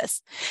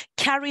Jesus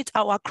carried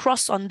our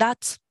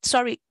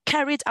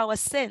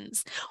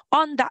sins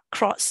on that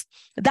cross,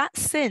 that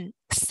sin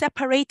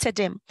separated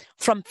him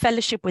from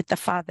fellowship with the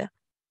Father.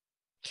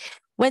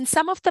 When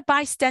some of the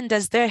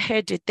bystanders there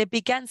heard it, they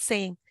began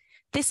saying,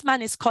 this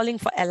man is calling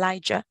for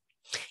Elijah.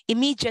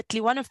 Immediately,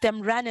 one of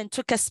them ran and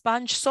took a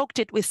sponge, soaked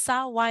it with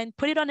sour wine,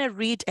 put it on a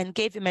reed, and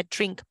gave him a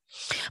drink.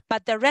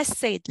 But the rest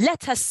said,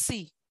 let us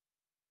see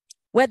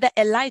whether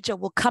Elijah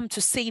will come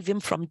to save him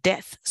from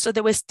death. So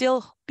they were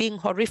still being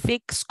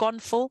horrific,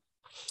 scornful,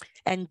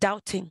 and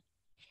doubting.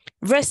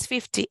 Verse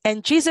 50,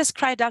 and Jesus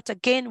cried out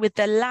again with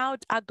a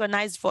loud,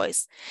 agonized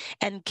voice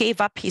and gave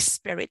up his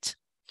spirit.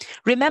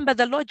 Remember,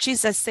 the Lord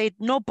Jesus said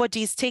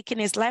nobody is taking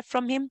his life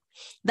from him,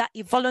 that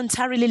he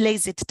voluntarily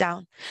lays it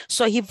down.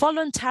 So he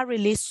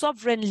voluntarily,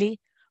 sovereignly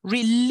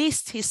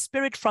released his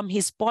spirit from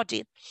his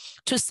body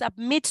to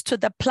submit to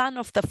the plan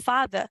of the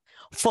Father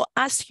for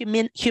us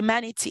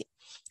humanity.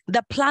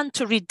 The plan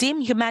to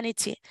redeem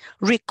humanity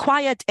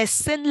required a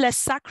sinless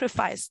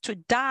sacrifice to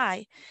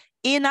die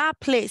in our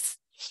place.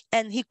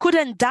 And he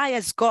couldn't die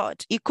as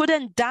God. He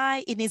couldn't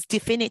die in his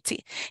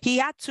divinity. He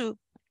had to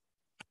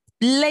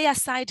lay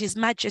aside his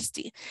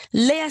majesty,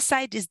 lay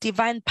aside his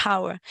divine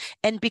power,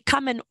 and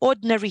become an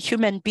ordinary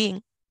human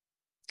being.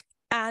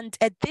 And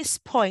at this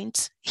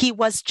point, he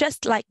was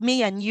just like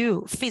me and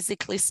you,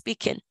 physically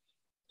speaking.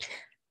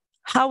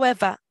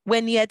 However,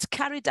 when he had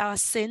carried our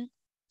sin,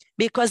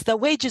 because the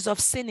wages of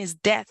sin is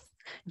death,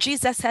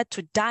 Jesus had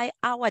to die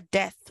our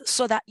death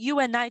so that you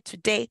and I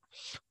today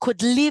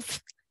could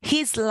live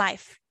his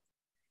life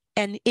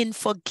and in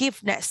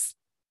forgiveness.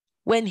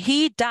 When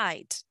he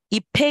died,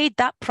 he paid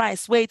that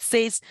price where it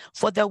says,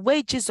 for the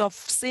wages of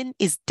sin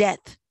is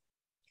death,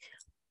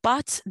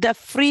 but the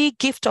free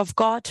gift of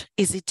God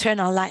is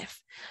eternal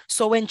life.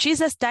 So when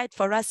Jesus died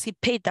for us, he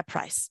paid the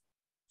price,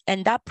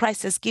 and that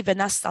price has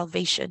given us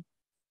salvation.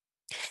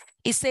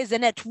 It says,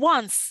 and at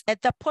once,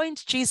 at the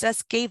point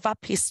Jesus gave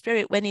up his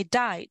spirit when he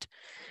died,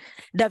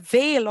 the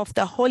veil of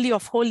the Holy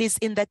of Holies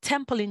in the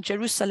temple in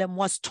Jerusalem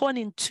was torn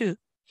in two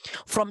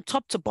from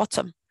top to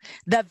bottom.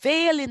 The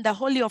veil in the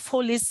Holy of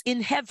Holies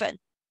in heaven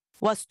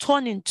was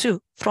torn in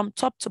two from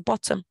top to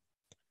bottom.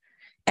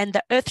 And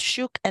the earth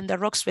shook and the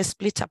rocks were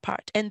split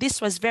apart. And this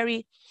was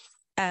very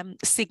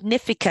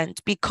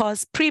significant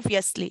because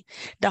previously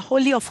the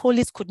Holy of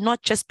Holies could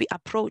not just be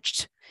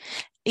approached.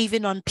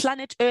 Even on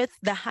planet Earth,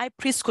 the high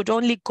priest could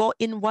only go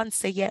in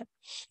once a year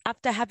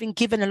after having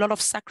given a lot of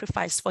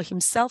sacrifice for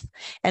himself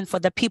and for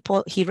the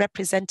people he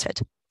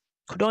represented.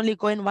 Could only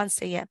go in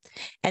once a year.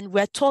 And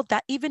we're told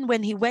that even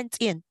when he went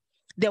in,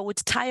 they would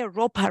tie a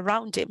rope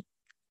around him.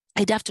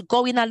 He'd have to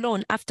go in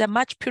alone after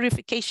much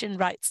purification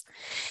rites.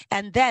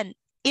 And then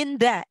in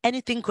there,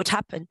 anything could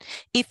happen.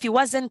 If he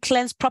wasn't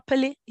cleansed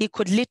properly, he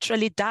could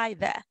literally die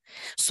there.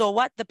 So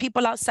what the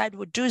people outside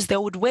would do is they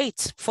would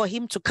wait for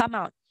him to come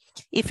out.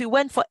 If he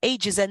went for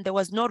ages and there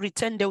was no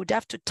return, they would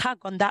have to tug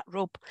on that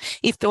rope.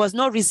 If there was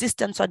no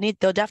resistance on it,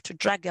 they would have to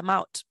drag him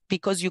out,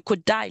 because you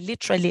could die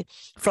literally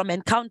from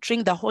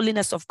encountering the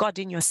holiness of God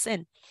in your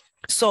sin.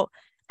 So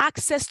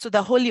access to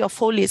the Holy of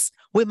Holies,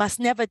 we must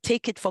never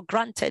take it for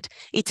granted.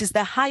 It is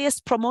the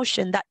highest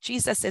promotion that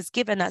Jesus has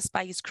given us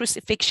by his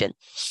crucifixion.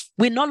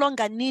 We no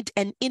longer need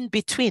an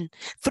in-between.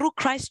 Through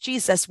Christ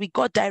Jesus, we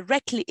go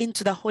directly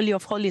into the Holy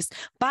of Holies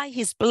by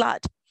his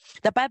blood.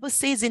 The Bible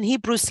says in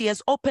Hebrews, he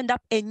has opened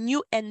up a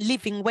new and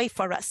living way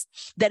for us.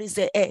 There is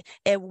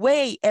a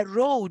way, a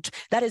road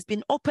that has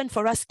been opened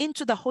for us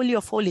into the Holy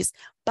of Holies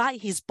by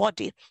his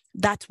body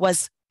that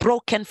was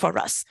broken for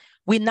us.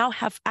 We now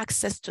have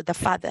access to the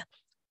Father.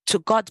 To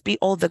God be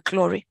all the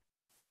glory.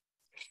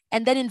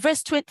 And then in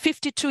verse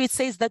 52, it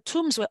says the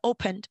tombs were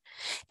opened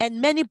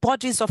and many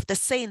bodies of the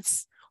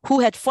saints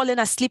who had fallen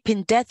asleep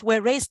in death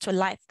were raised to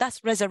life.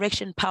 That's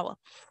resurrection power.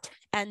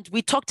 And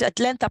we talked at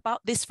length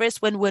about this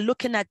verse when we're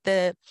looking at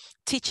the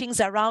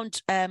teachings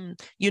around,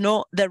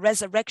 the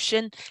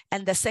resurrection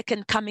and the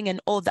second coming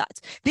and all that.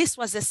 This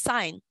was a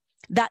sign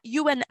that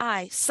you and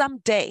I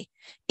someday,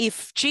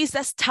 if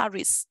Jesus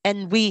tarries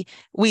and we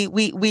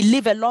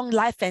live a long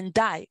life and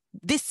die,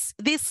 this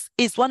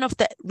is one of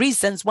the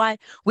reasons why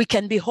we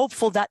can be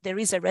hopeful that there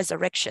is a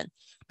resurrection,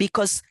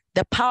 because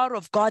the power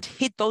of God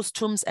hit those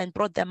tombs and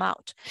brought them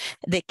out.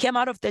 They came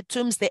out of the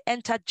tombs, they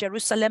entered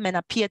Jerusalem and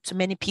appeared to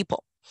many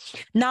people.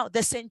 Now,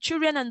 the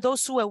centurion and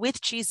those who were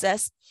with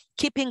Jesus,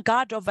 keeping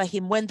guard over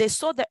him, when they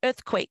saw the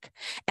earthquake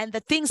and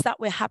the things that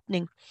were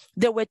happening,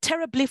 they were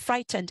terribly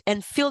frightened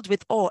and filled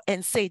with awe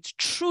and said,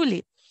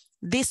 truly,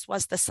 this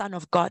was the Son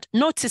of God.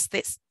 Notice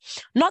this,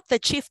 not the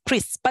chief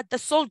priests, but the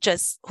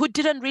soldiers who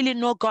didn't really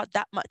know God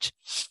that much.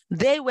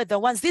 They were the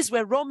ones, these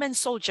were Roman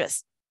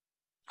soldiers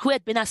who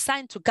had been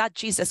assigned to guard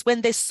Jesus.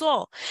 When they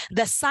saw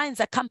the signs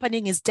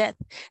accompanying his death,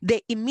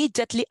 they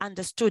immediately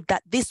understood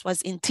that this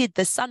was indeed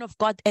the Son of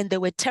God, and they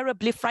were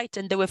terribly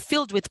frightened. They were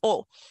filled with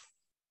awe.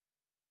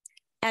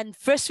 And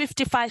verse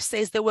 55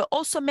 says, there were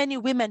also many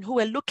women who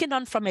were looking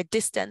on from a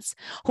distance,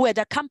 who had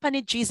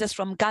accompanied Jesus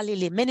from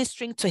Galilee,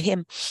 ministering to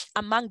him.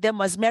 Among them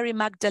was Mary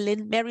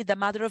Magdalene, Mary, the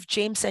mother of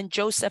James and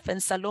Joseph,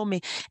 and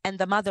Salome, and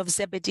the mother of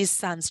Zebedee's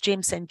sons,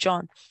 James and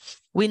John.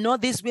 We know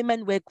these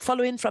women were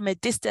following from a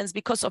distance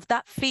because of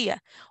that fear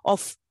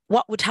of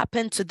what would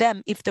happen to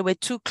them if they were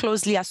too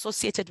closely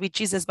associated with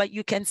Jesus. But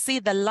you can see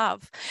the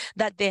love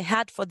that they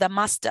had for the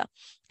master,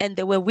 and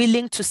they were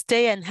willing to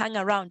stay and hang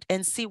around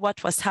and see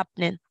what was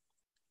happening.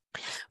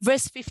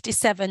 Verse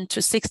 57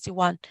 to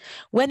 61,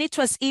 when it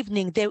was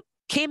evening, there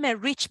came a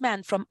rich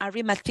man from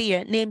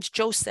Arimathea named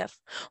Joseph,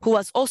 who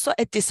was also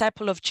a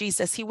disciple of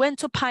Jesus. He went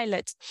to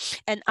Pilate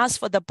and asked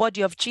for the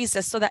body of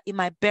Jesus so that he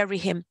might bury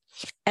him.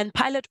 And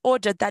Pilate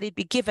ordered that it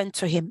be given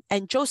to him.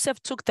 And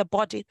Joseph took the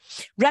body,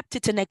 wrapped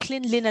it in a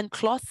clean linen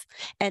cloth,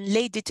 and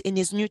laid it in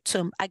his new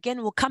tomb.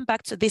 Again, we'll come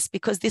back to this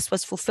because this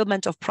was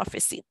fulfillment of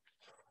prophecy.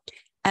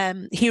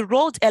 He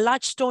rolled a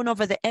large stone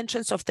over the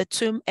entrance of the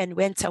tomb and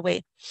went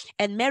away.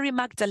 And Mary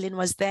Magdalene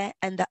was there,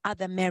 and the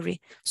other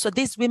Mary. So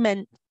these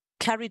women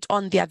carried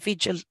on their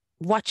vigil,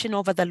 watching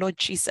over the Lord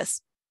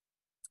Jesus.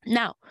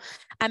 Now,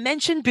 I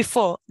mentioned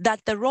before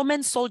that the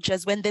Roman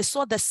soldiers, when they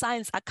saw the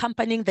signs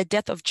accompanying the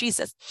death of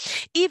Jesus,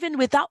 even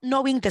without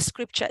knowing the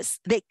scriptures,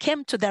 they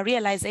came to the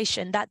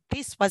realization that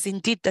this was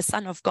indeed the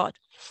Son of God.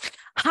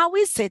 How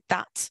is it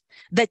that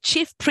the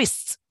chief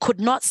priests could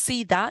not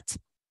see that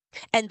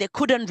and they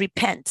couldn't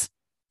repent?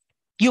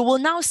 you will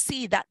now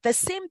see that the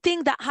same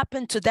thing that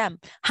happened to them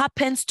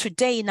happens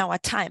today in our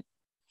time.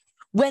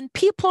 When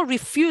people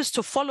refuse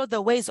to follow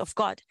the ways of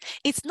God,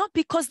 it's not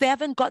because they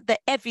haven't got the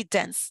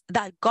evidence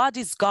that God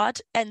is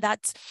God and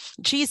that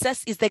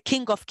Jesus is the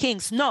King of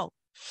Kings. No.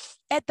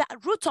 At the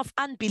root of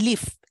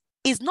unbelief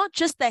is not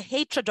just the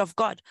hatred of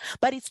God,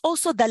 but it's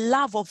also the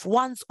love of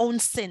one's own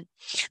sin.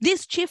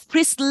 These chief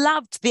priests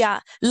loved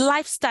their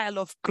lifestyle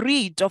of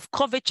greed, of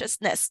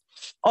covetousness,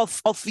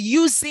 of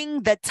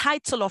using the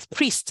title of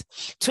priest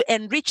to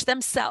enrich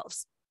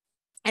themselves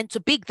and to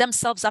big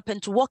themselves up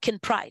and to walk in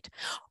pride.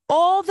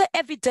 All the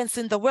evidence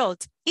in the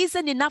world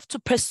isn't enough to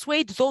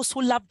persuade those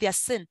who love their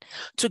sin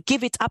to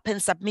give it up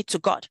and submit to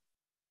God.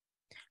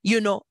 You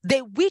know,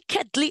 they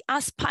wickedly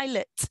asked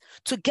Pilate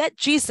to get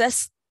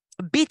Jesus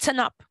beaten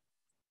up.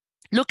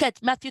 Look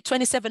at Matthew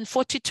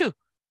 27:42.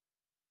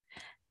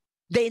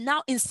 They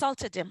now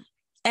insulted him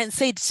and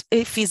said,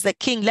 if he's the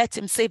king, let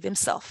him save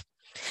himself.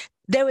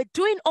 They were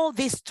doing all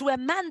this to a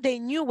man they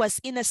knew was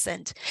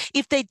innocent.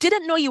 If they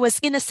didn't know he was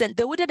innocent,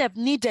 they wouldn't have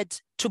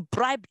needed to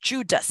bribe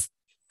Judas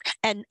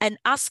and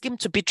ask him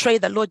to betray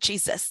the Lord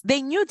Jesus.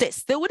 They knew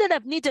this. They wouldn't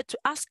have needed to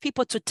ask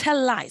people to tell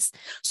lies.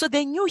 So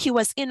they knew he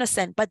was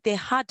innocent, but they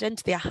hardened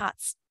their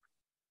hearts.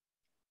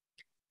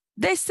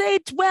 They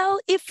said, well,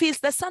 if he's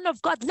the Son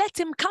of God, let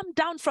him come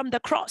down from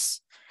the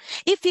cross.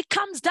 If he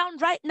comes down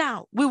right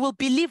now, we will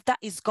believe that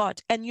is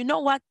God. And you know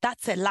what?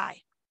 That's a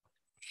lie.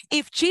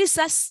 If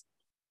Jesus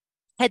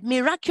had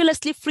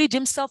miraculously freed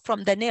himself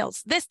from the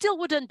nails, they still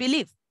wouldn't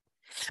believe.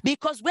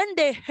 Because when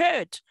they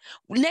heard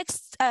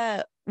next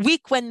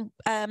week, when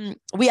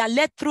we are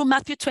led through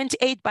Matthew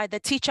 28 by the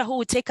teacher who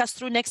will take us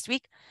through next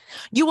week,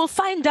 you will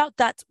find out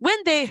that when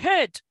they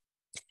heard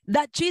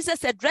that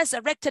Jesus had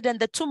resurrected and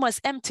the tomb was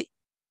empty,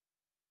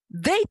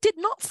 they did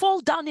not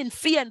fall down in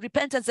fear and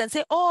repentance and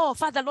say, oh,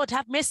 Father, Lord,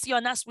 have mercy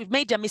on us. We've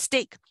made a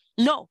mistake.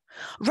 No,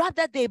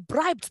 rather they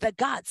bribed the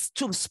guards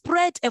to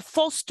spread a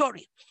false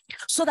story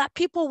so that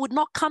people would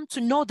not come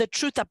to know the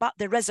truth about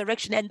the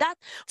resurrection. And that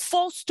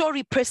false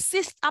story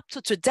persists up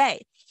to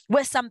today,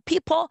 where some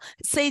people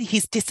say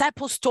his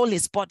disciples stole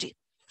his body.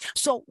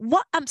 So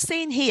what I'm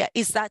saying here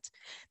is that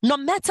no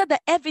matter the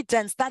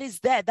evidence that is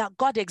there that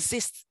God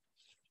exists,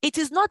 it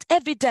is not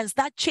evidence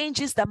that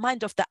changes the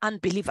mind of the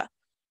unbeliever.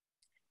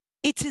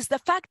 It is the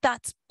fact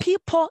that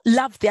people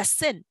love their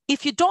sin.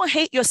 If you don't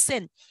hate your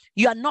sin,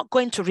 you are not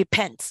going to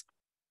repent.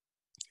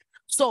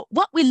 So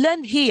what we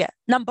learn here,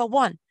 number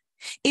one,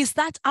 is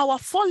that our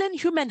fallen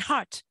human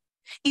heart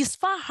is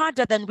far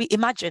harder than we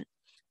imagine.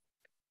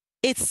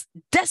 It's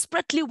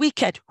desperately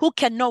wicked. Who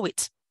can know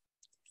it?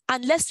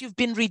 Unless you've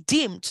been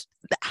redeemed,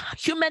 the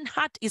human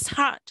heart is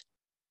hard.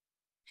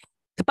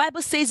 The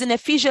Bible says in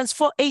Ephesians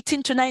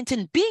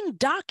 4:18-19, being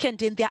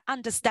darkened in their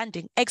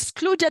understanding,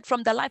 excluded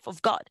from the life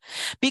of God,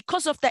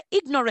 because of the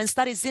ignorance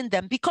that is in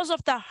them, because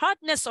of the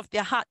hardness of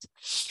their heart,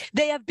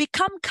 they have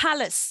become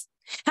callous,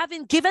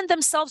 having given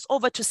themselves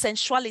over to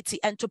sensuality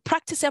and to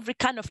practice every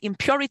kind of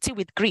impurity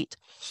with greed.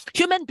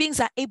 Human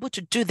beings are able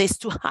to do this,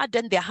 to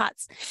harden their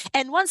hearts.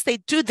 And once they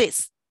do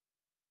this,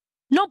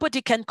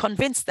 nobody can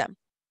convince them.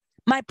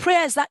 My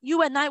prayer is that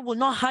you and I will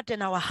not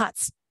harden our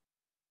hearts.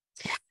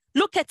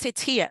 Look at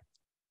it here.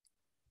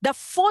 The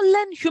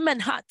fallen human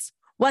heart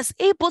was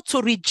able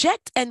to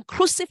reject and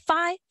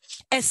crucify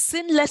a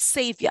sinless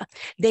Savior.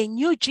 They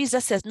knew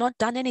Jesus has not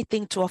done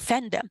anything to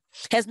offend them,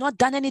 has not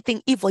done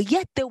anything evil,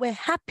 yet they were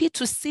happy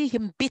to see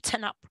him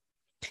beaten up.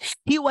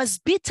 He was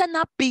beaten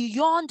up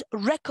beyond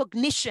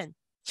recognition,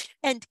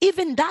 and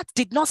even that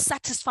did not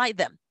satisfy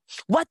them.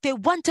 What they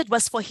wanted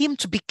was for him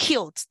to be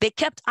killed. They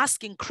kept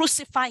asking,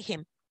 crucify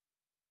him.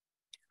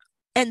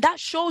 And that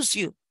shows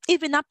you,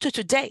 even up to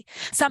today,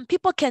 some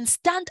people can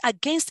stand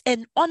against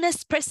an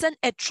honest person,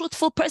 a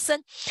truthful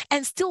person,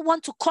 and still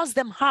want to cause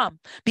them harm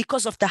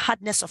because of the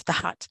hardness of the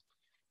heart.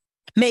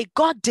 May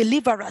God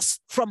deliver us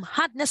from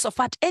hardness of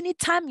heart.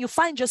 Anytime you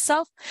find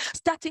yourself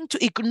starting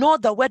to ignore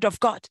the word of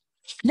God,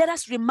 let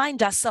us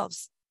remind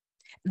ourselves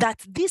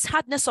that this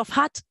hardness of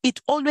heart, it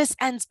always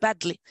ends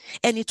badly,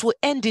 and it will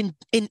end in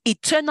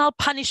eternal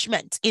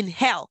punishment in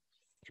hell.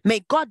 May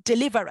God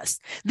deliver us.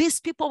 These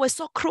people were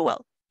so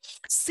cruel.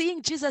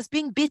 Seeing Jesus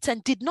being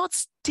beaten did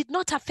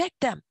not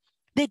affect them.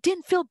 They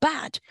didn't feel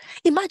bad.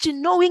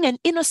 Imagine knowing an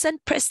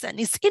innocent person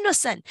is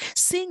innocent,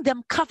 seeing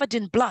them covered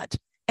in blood,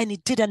 and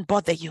it didn't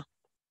bother you.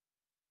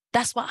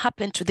 That's what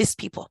happened to these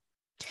people.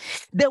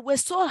 They were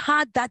so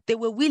hard that they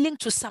were willing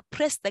to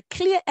suppress the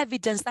clear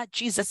evidence that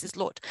Jesus is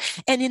Lord.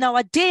 And in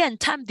our day and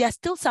time, there are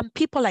still some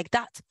people like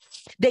that.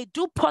 They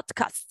do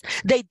podcasts,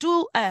 they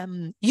do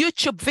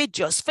YouTube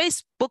videos,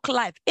 Facebook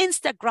Live,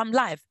 Instagram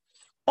Live,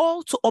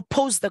 all to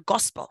oppose the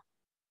gospel.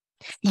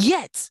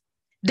 Yet,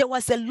 there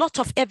was a lot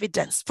of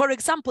evidence. For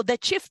example, the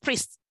chief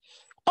priests,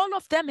 all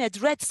of them had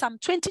read Psalm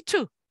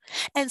 22.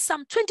 And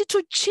Psalm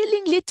 22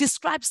 chillingly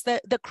describes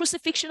the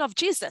crucifixion of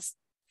Jesus.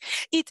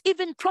 It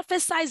even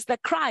prophesies the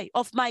cry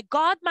of, my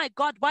God,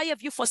 why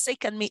have you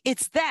forsaken me?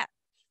 It's there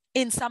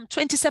in Psalm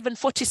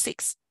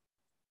 27:46.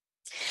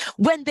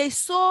 When they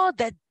saw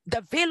that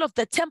the veil of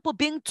the temple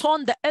being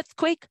torn, the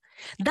earthquake,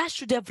 that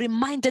should have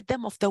reminded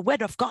them of the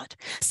word of God.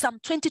 Psalm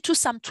 22,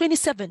 Psalm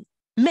 27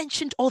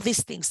 mentioned all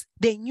these things.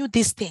 They knew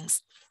these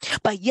things,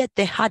 but yet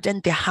they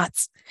hardened their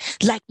hearts.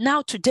 Like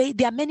now today,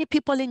 there are many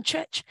people in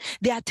church.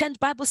 They attend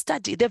Bible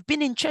study. They've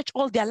been in church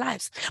all their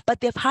lives,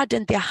 but they've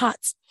hardened their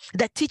hearts.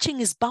 The teaching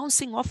is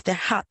bouncing off their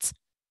hearts.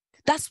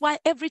 That's why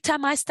every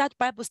time I start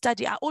Bible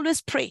study, I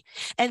always pray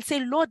and say,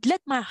 Lord,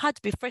 let my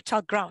heart be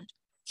fertile ground,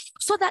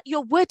 so that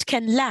your word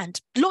can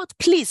land. Lord,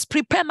 please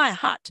prepare my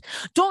heart.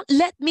 Don't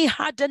let me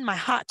harden my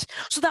heart,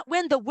 so that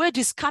when the word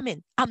is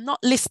coming, I'm not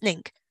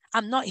listening.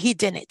 I'm not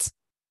heeding it.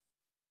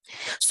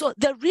 So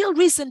the real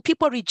reason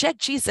people reject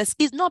Jesus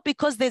is not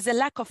because there's a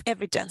lack of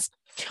evidence,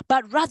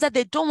 but rather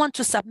they don't want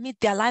to submit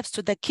their lives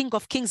to the King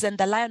of Kings and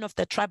the Lion of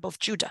the tribe of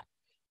Judah.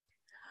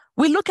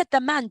 We look at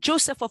the man,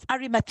 Joseph of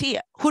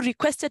Arimathea, who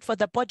requested for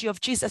the body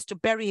of Jesus to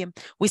bury him.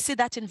 We see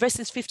that in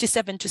verses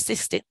 57 to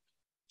 60.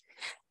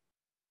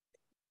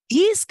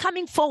 He is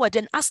coming forward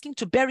and asking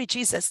to bury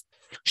Jesus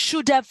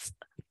should have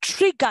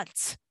triggered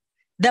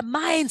the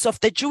minds of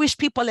the Jewish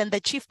people and the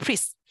chief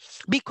priests,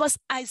 because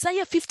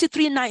Isaiah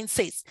 53:9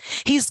 says,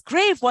 his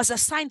grave was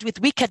assigned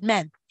with wicked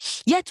men,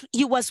 yet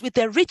he was with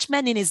a rich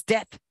man in his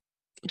death.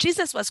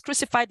 Jesus was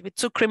crucified with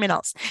 2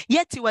 criminals,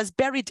 yet he was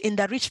buried in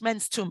the rich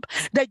man's tomb.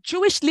 The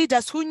Jewish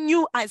leaders who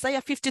knew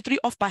Isaiah 53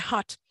 off by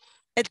heart,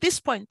 at this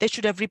point, they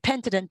should have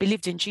repented and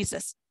believed in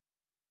Jesus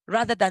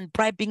rather than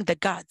bribing the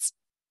guards.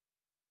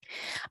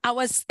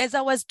 As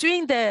I was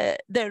doing the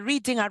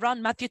reading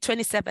around Matthew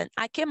 27,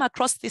 I came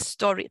across this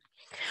story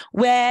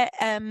where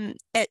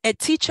a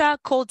teacher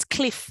called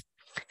Cliff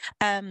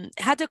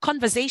had a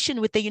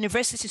conversation with a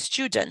university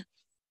student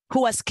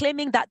who was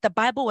claiming that the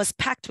Bible was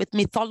packed with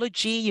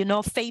mythology,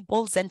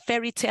 fables and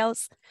fairy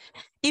tales,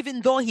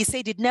 even though he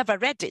said he'd never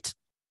read it.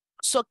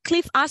 So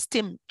Cliff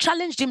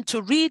challenged him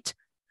to read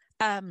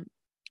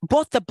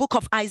both the book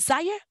of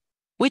Isaiah,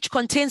 which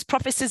contains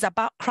prophecies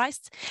about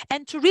Christ,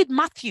 and to read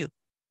Matthew,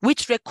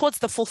 which records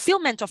the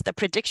fulfillment of the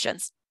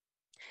predictions.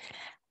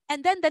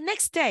 And then the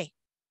next day,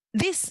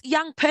 this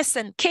young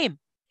person came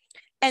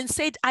and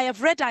said, I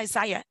have read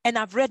Isaiah and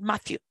I've read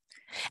Matthew,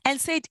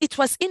 and said it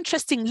was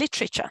interesting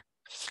literature.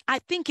 I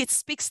think it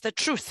speaks the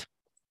truth.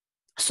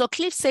 So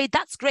Cliff said,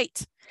 that's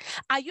great.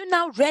 Are you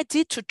now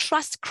ready to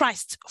trust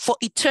Christ for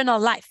eternal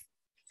life?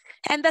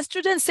 And the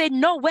student said,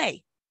 no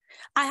way.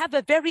 I have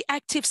a very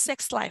active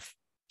sex life.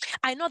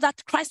 I know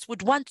that Christ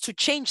would want to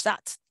change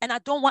that, and I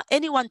don't want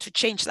anyone to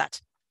change that.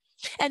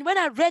 And when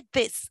I read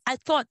this, I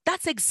thought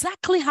that's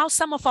exactly how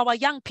some of our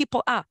young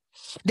people are.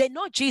 They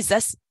know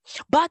Jesus,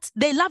 but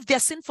they love their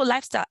sinful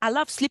lifestyle. I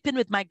love sleeping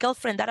with my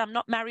girlfriend that I'm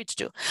not married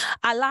to.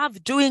 I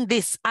love doing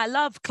this. I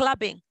love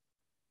clubbing.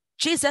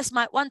 Jesus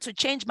might want to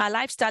change my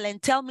lifestyle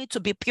and tell me to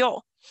be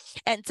pure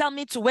and tell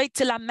me to wait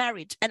till I'm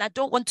married. And I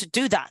don't want to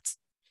do that.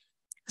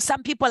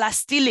 Some people are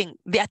stealing.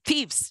 They're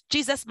thieves.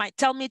 Jesus might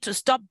tell me to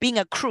stop being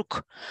a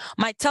crook,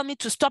 might tell me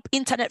to stop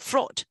internet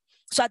fraud.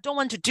 So I don't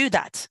want to do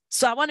that.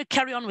 So I want to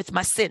carry on with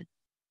my sin.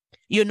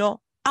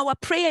 Our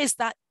prayer is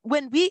that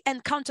when we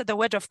encounter the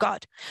word of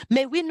God,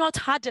 may we not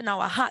harden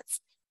our hearts.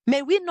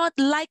 May we not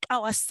like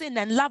our sin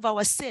and love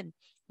our sin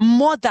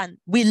more than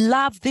we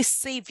love this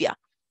Savior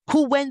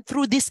who went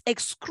through this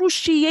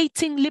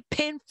excruciatingly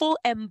painful,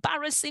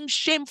 embarrassing,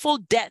 shameful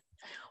death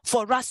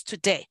for us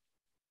today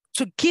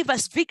to give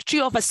us victory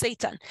over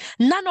Satan.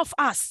 None of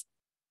us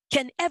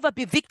can ever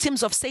be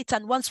victims of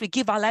Satan once we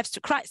give our lives to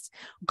Christ.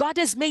 God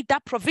has made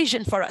that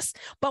provision for us,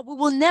 but we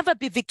will never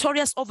be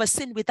victorious over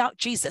sin without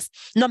Jesus.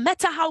 No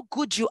matter how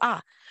good you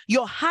are,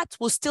 your heart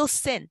will still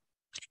sin.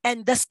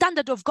 And the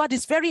standard of God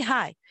is very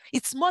high.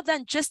 It's more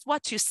than just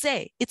what you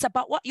say. It's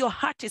about what your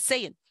heart is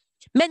saying.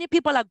 Many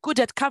people are good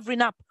at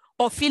covering up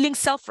or feeling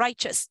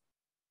self-righteous,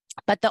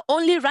 but the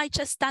only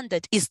righteous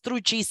standard is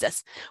through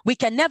Jesus. We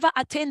can never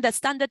attain the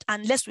standard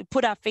unless we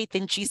put our faith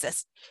in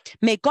Jesus.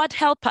 May God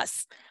help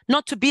us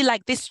not to be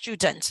like this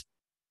student.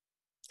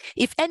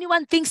 If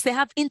anyone thinks they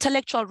have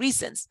intellectual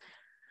reasons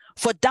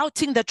for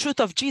doubting the truth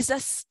of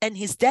Jesus and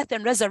his death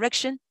and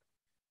resurrection,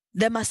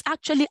 they must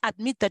actually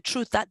admit the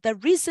truth that the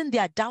reason they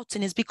are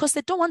doubting is because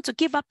they don't want to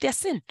give up their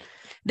sin.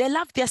 They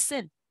love their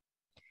sin.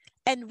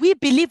 And we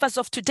believers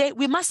of today,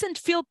 we mustn't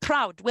feel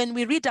proud when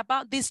we read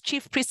about these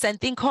chief priests and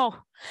think,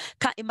 oh,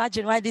 can't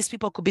imagine why these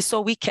people could be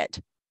so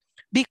wicked.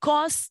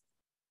 Because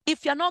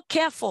if you're not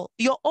careful,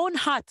 your own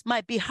heart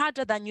might be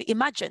harder than you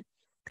imagine.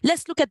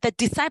 Let's look at the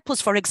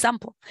disciples, for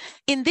example.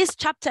 In these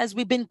chapters,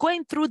 we've been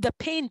going through the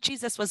pain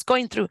Jesus was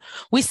going through.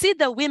 We see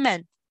the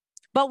women,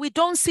 but we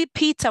don't see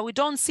Peter. We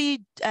don't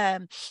see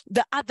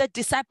the other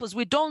disciples.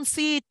 We don't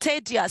see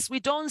Thaddeus. We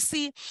don't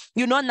see,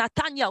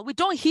 Nathaniel. We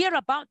don't hear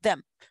about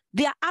them.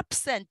 They are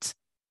absent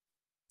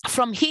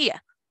from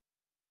here.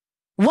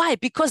 Why?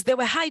 Because they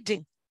were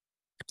hiding,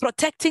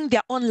 protecting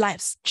their own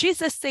lives.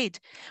 Jesus said,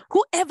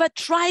 whoever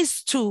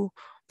tries to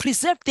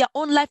preserve their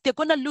own life, they're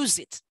going to lose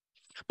it.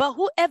 But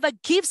whoever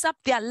gives up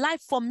their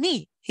life for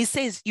me, he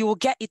says, you will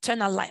get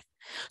eternal life.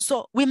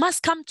 So we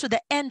must come to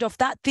the end of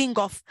that thing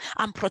of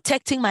I'm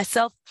protecting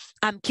myself,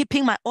 I'm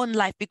keeping my own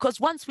life, because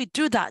once we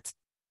do that,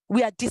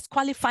 we are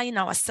disqualifying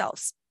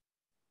ourselves.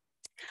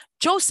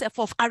 Joseph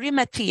of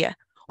Arimathea,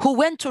 who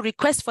went to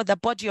request for the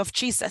body of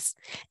Jesus,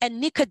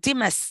 and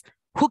Nicodemus,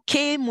 who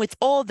came with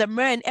all the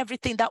myrrh and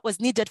everything that was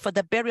needed for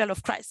the burial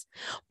of Christ.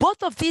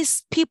 Both of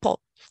these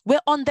people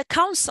were on the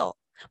council,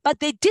 but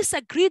they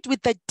disagreed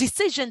with the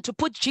decision to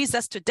put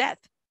Jesus to death.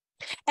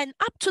 And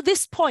up to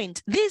this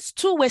point, these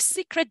two were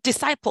secret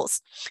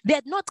disciples. They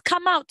had not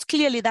come out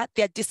clearly that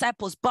they're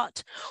disciples,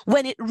 but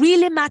when it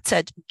really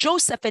mattered,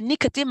 Joseph and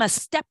Nicodemus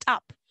stepped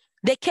up.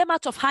 They came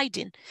out of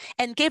hiding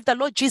and gave the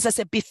Lord Jesus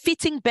a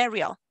befitting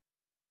burial.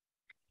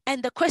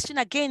 And the question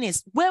again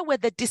is, where were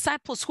the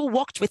disciples who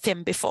walked with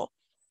him before?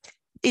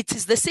 It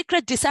is the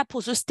secret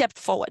disciples who stepped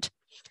forward.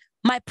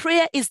 My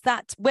prayer is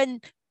that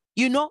when,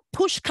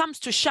 push comes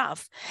to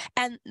shove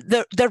and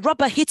the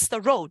rubber hits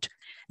the road,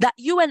 that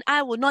you and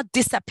I will not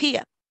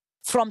disappear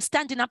from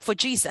standing up for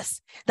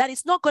Jesus. That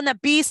it's not going to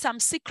be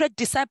some secret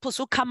disciples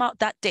who come out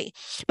that day,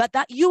 but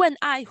that you and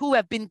I, who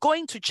have been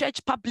going to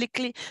church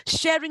publicly,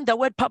 sharing the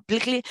word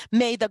publicly,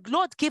 may the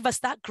Lord give us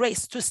that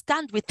grace to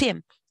stand with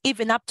him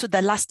even up to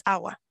the last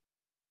hour.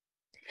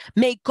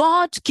 May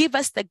God give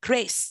us the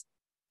grace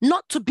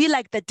not to be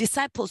like the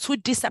disciples who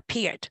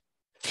disappeared.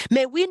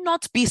 May we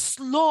not be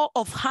slow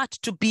of heart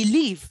to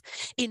believe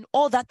in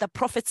all that the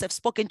prophets have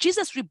spoken.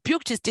 Jesus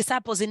rebuked his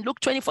disciples in Luke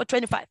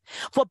 24:25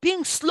 for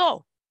being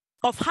slow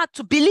of heart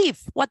to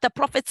believe what the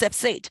prophets have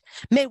said.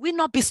 May we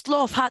not be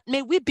slow of heart.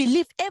 May we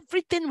believe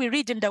everything we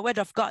read in the word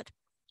of God.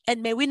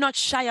 And may we not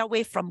shy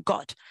away from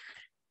God.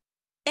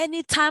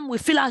 Anytime we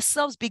feel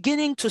ourselves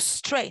beginning to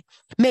stray,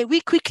 may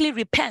we quickly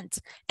repent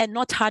and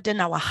not harden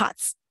our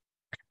hearts.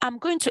 I'm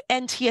going to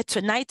end here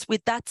tonight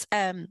with that,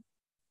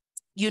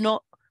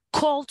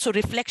 call to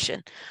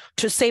reflection,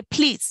 to say,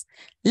 please,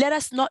 let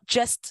us not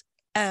just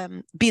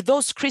be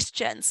those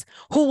Christians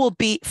who will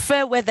be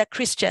fair weather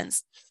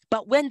Christians,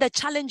 but when the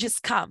challenges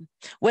come,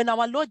 when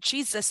our Lord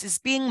Jesus is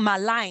being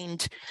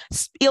maligned,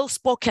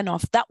 ill-spoken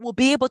of, that we'll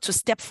be able to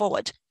step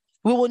forward.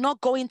 We will not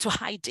go into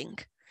hiding.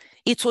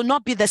 It will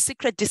not be the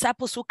secret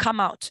disciples who come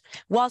out,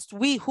 whilst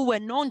we who were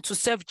known to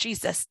serve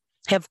Jesus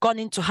have gone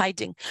into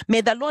hiding.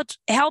 May the Lord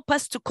help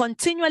us to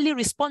continually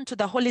respond to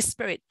the Holy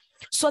Spirit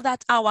so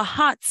that our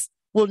hearts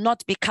will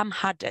not become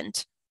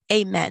hardened.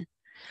 Amen.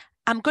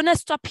 I'm going to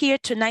stop here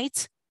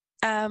tonight.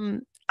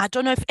 I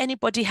don't know if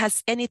anybody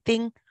has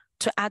anything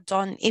to add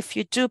on. If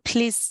you do,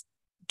 please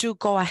do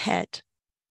go ahead.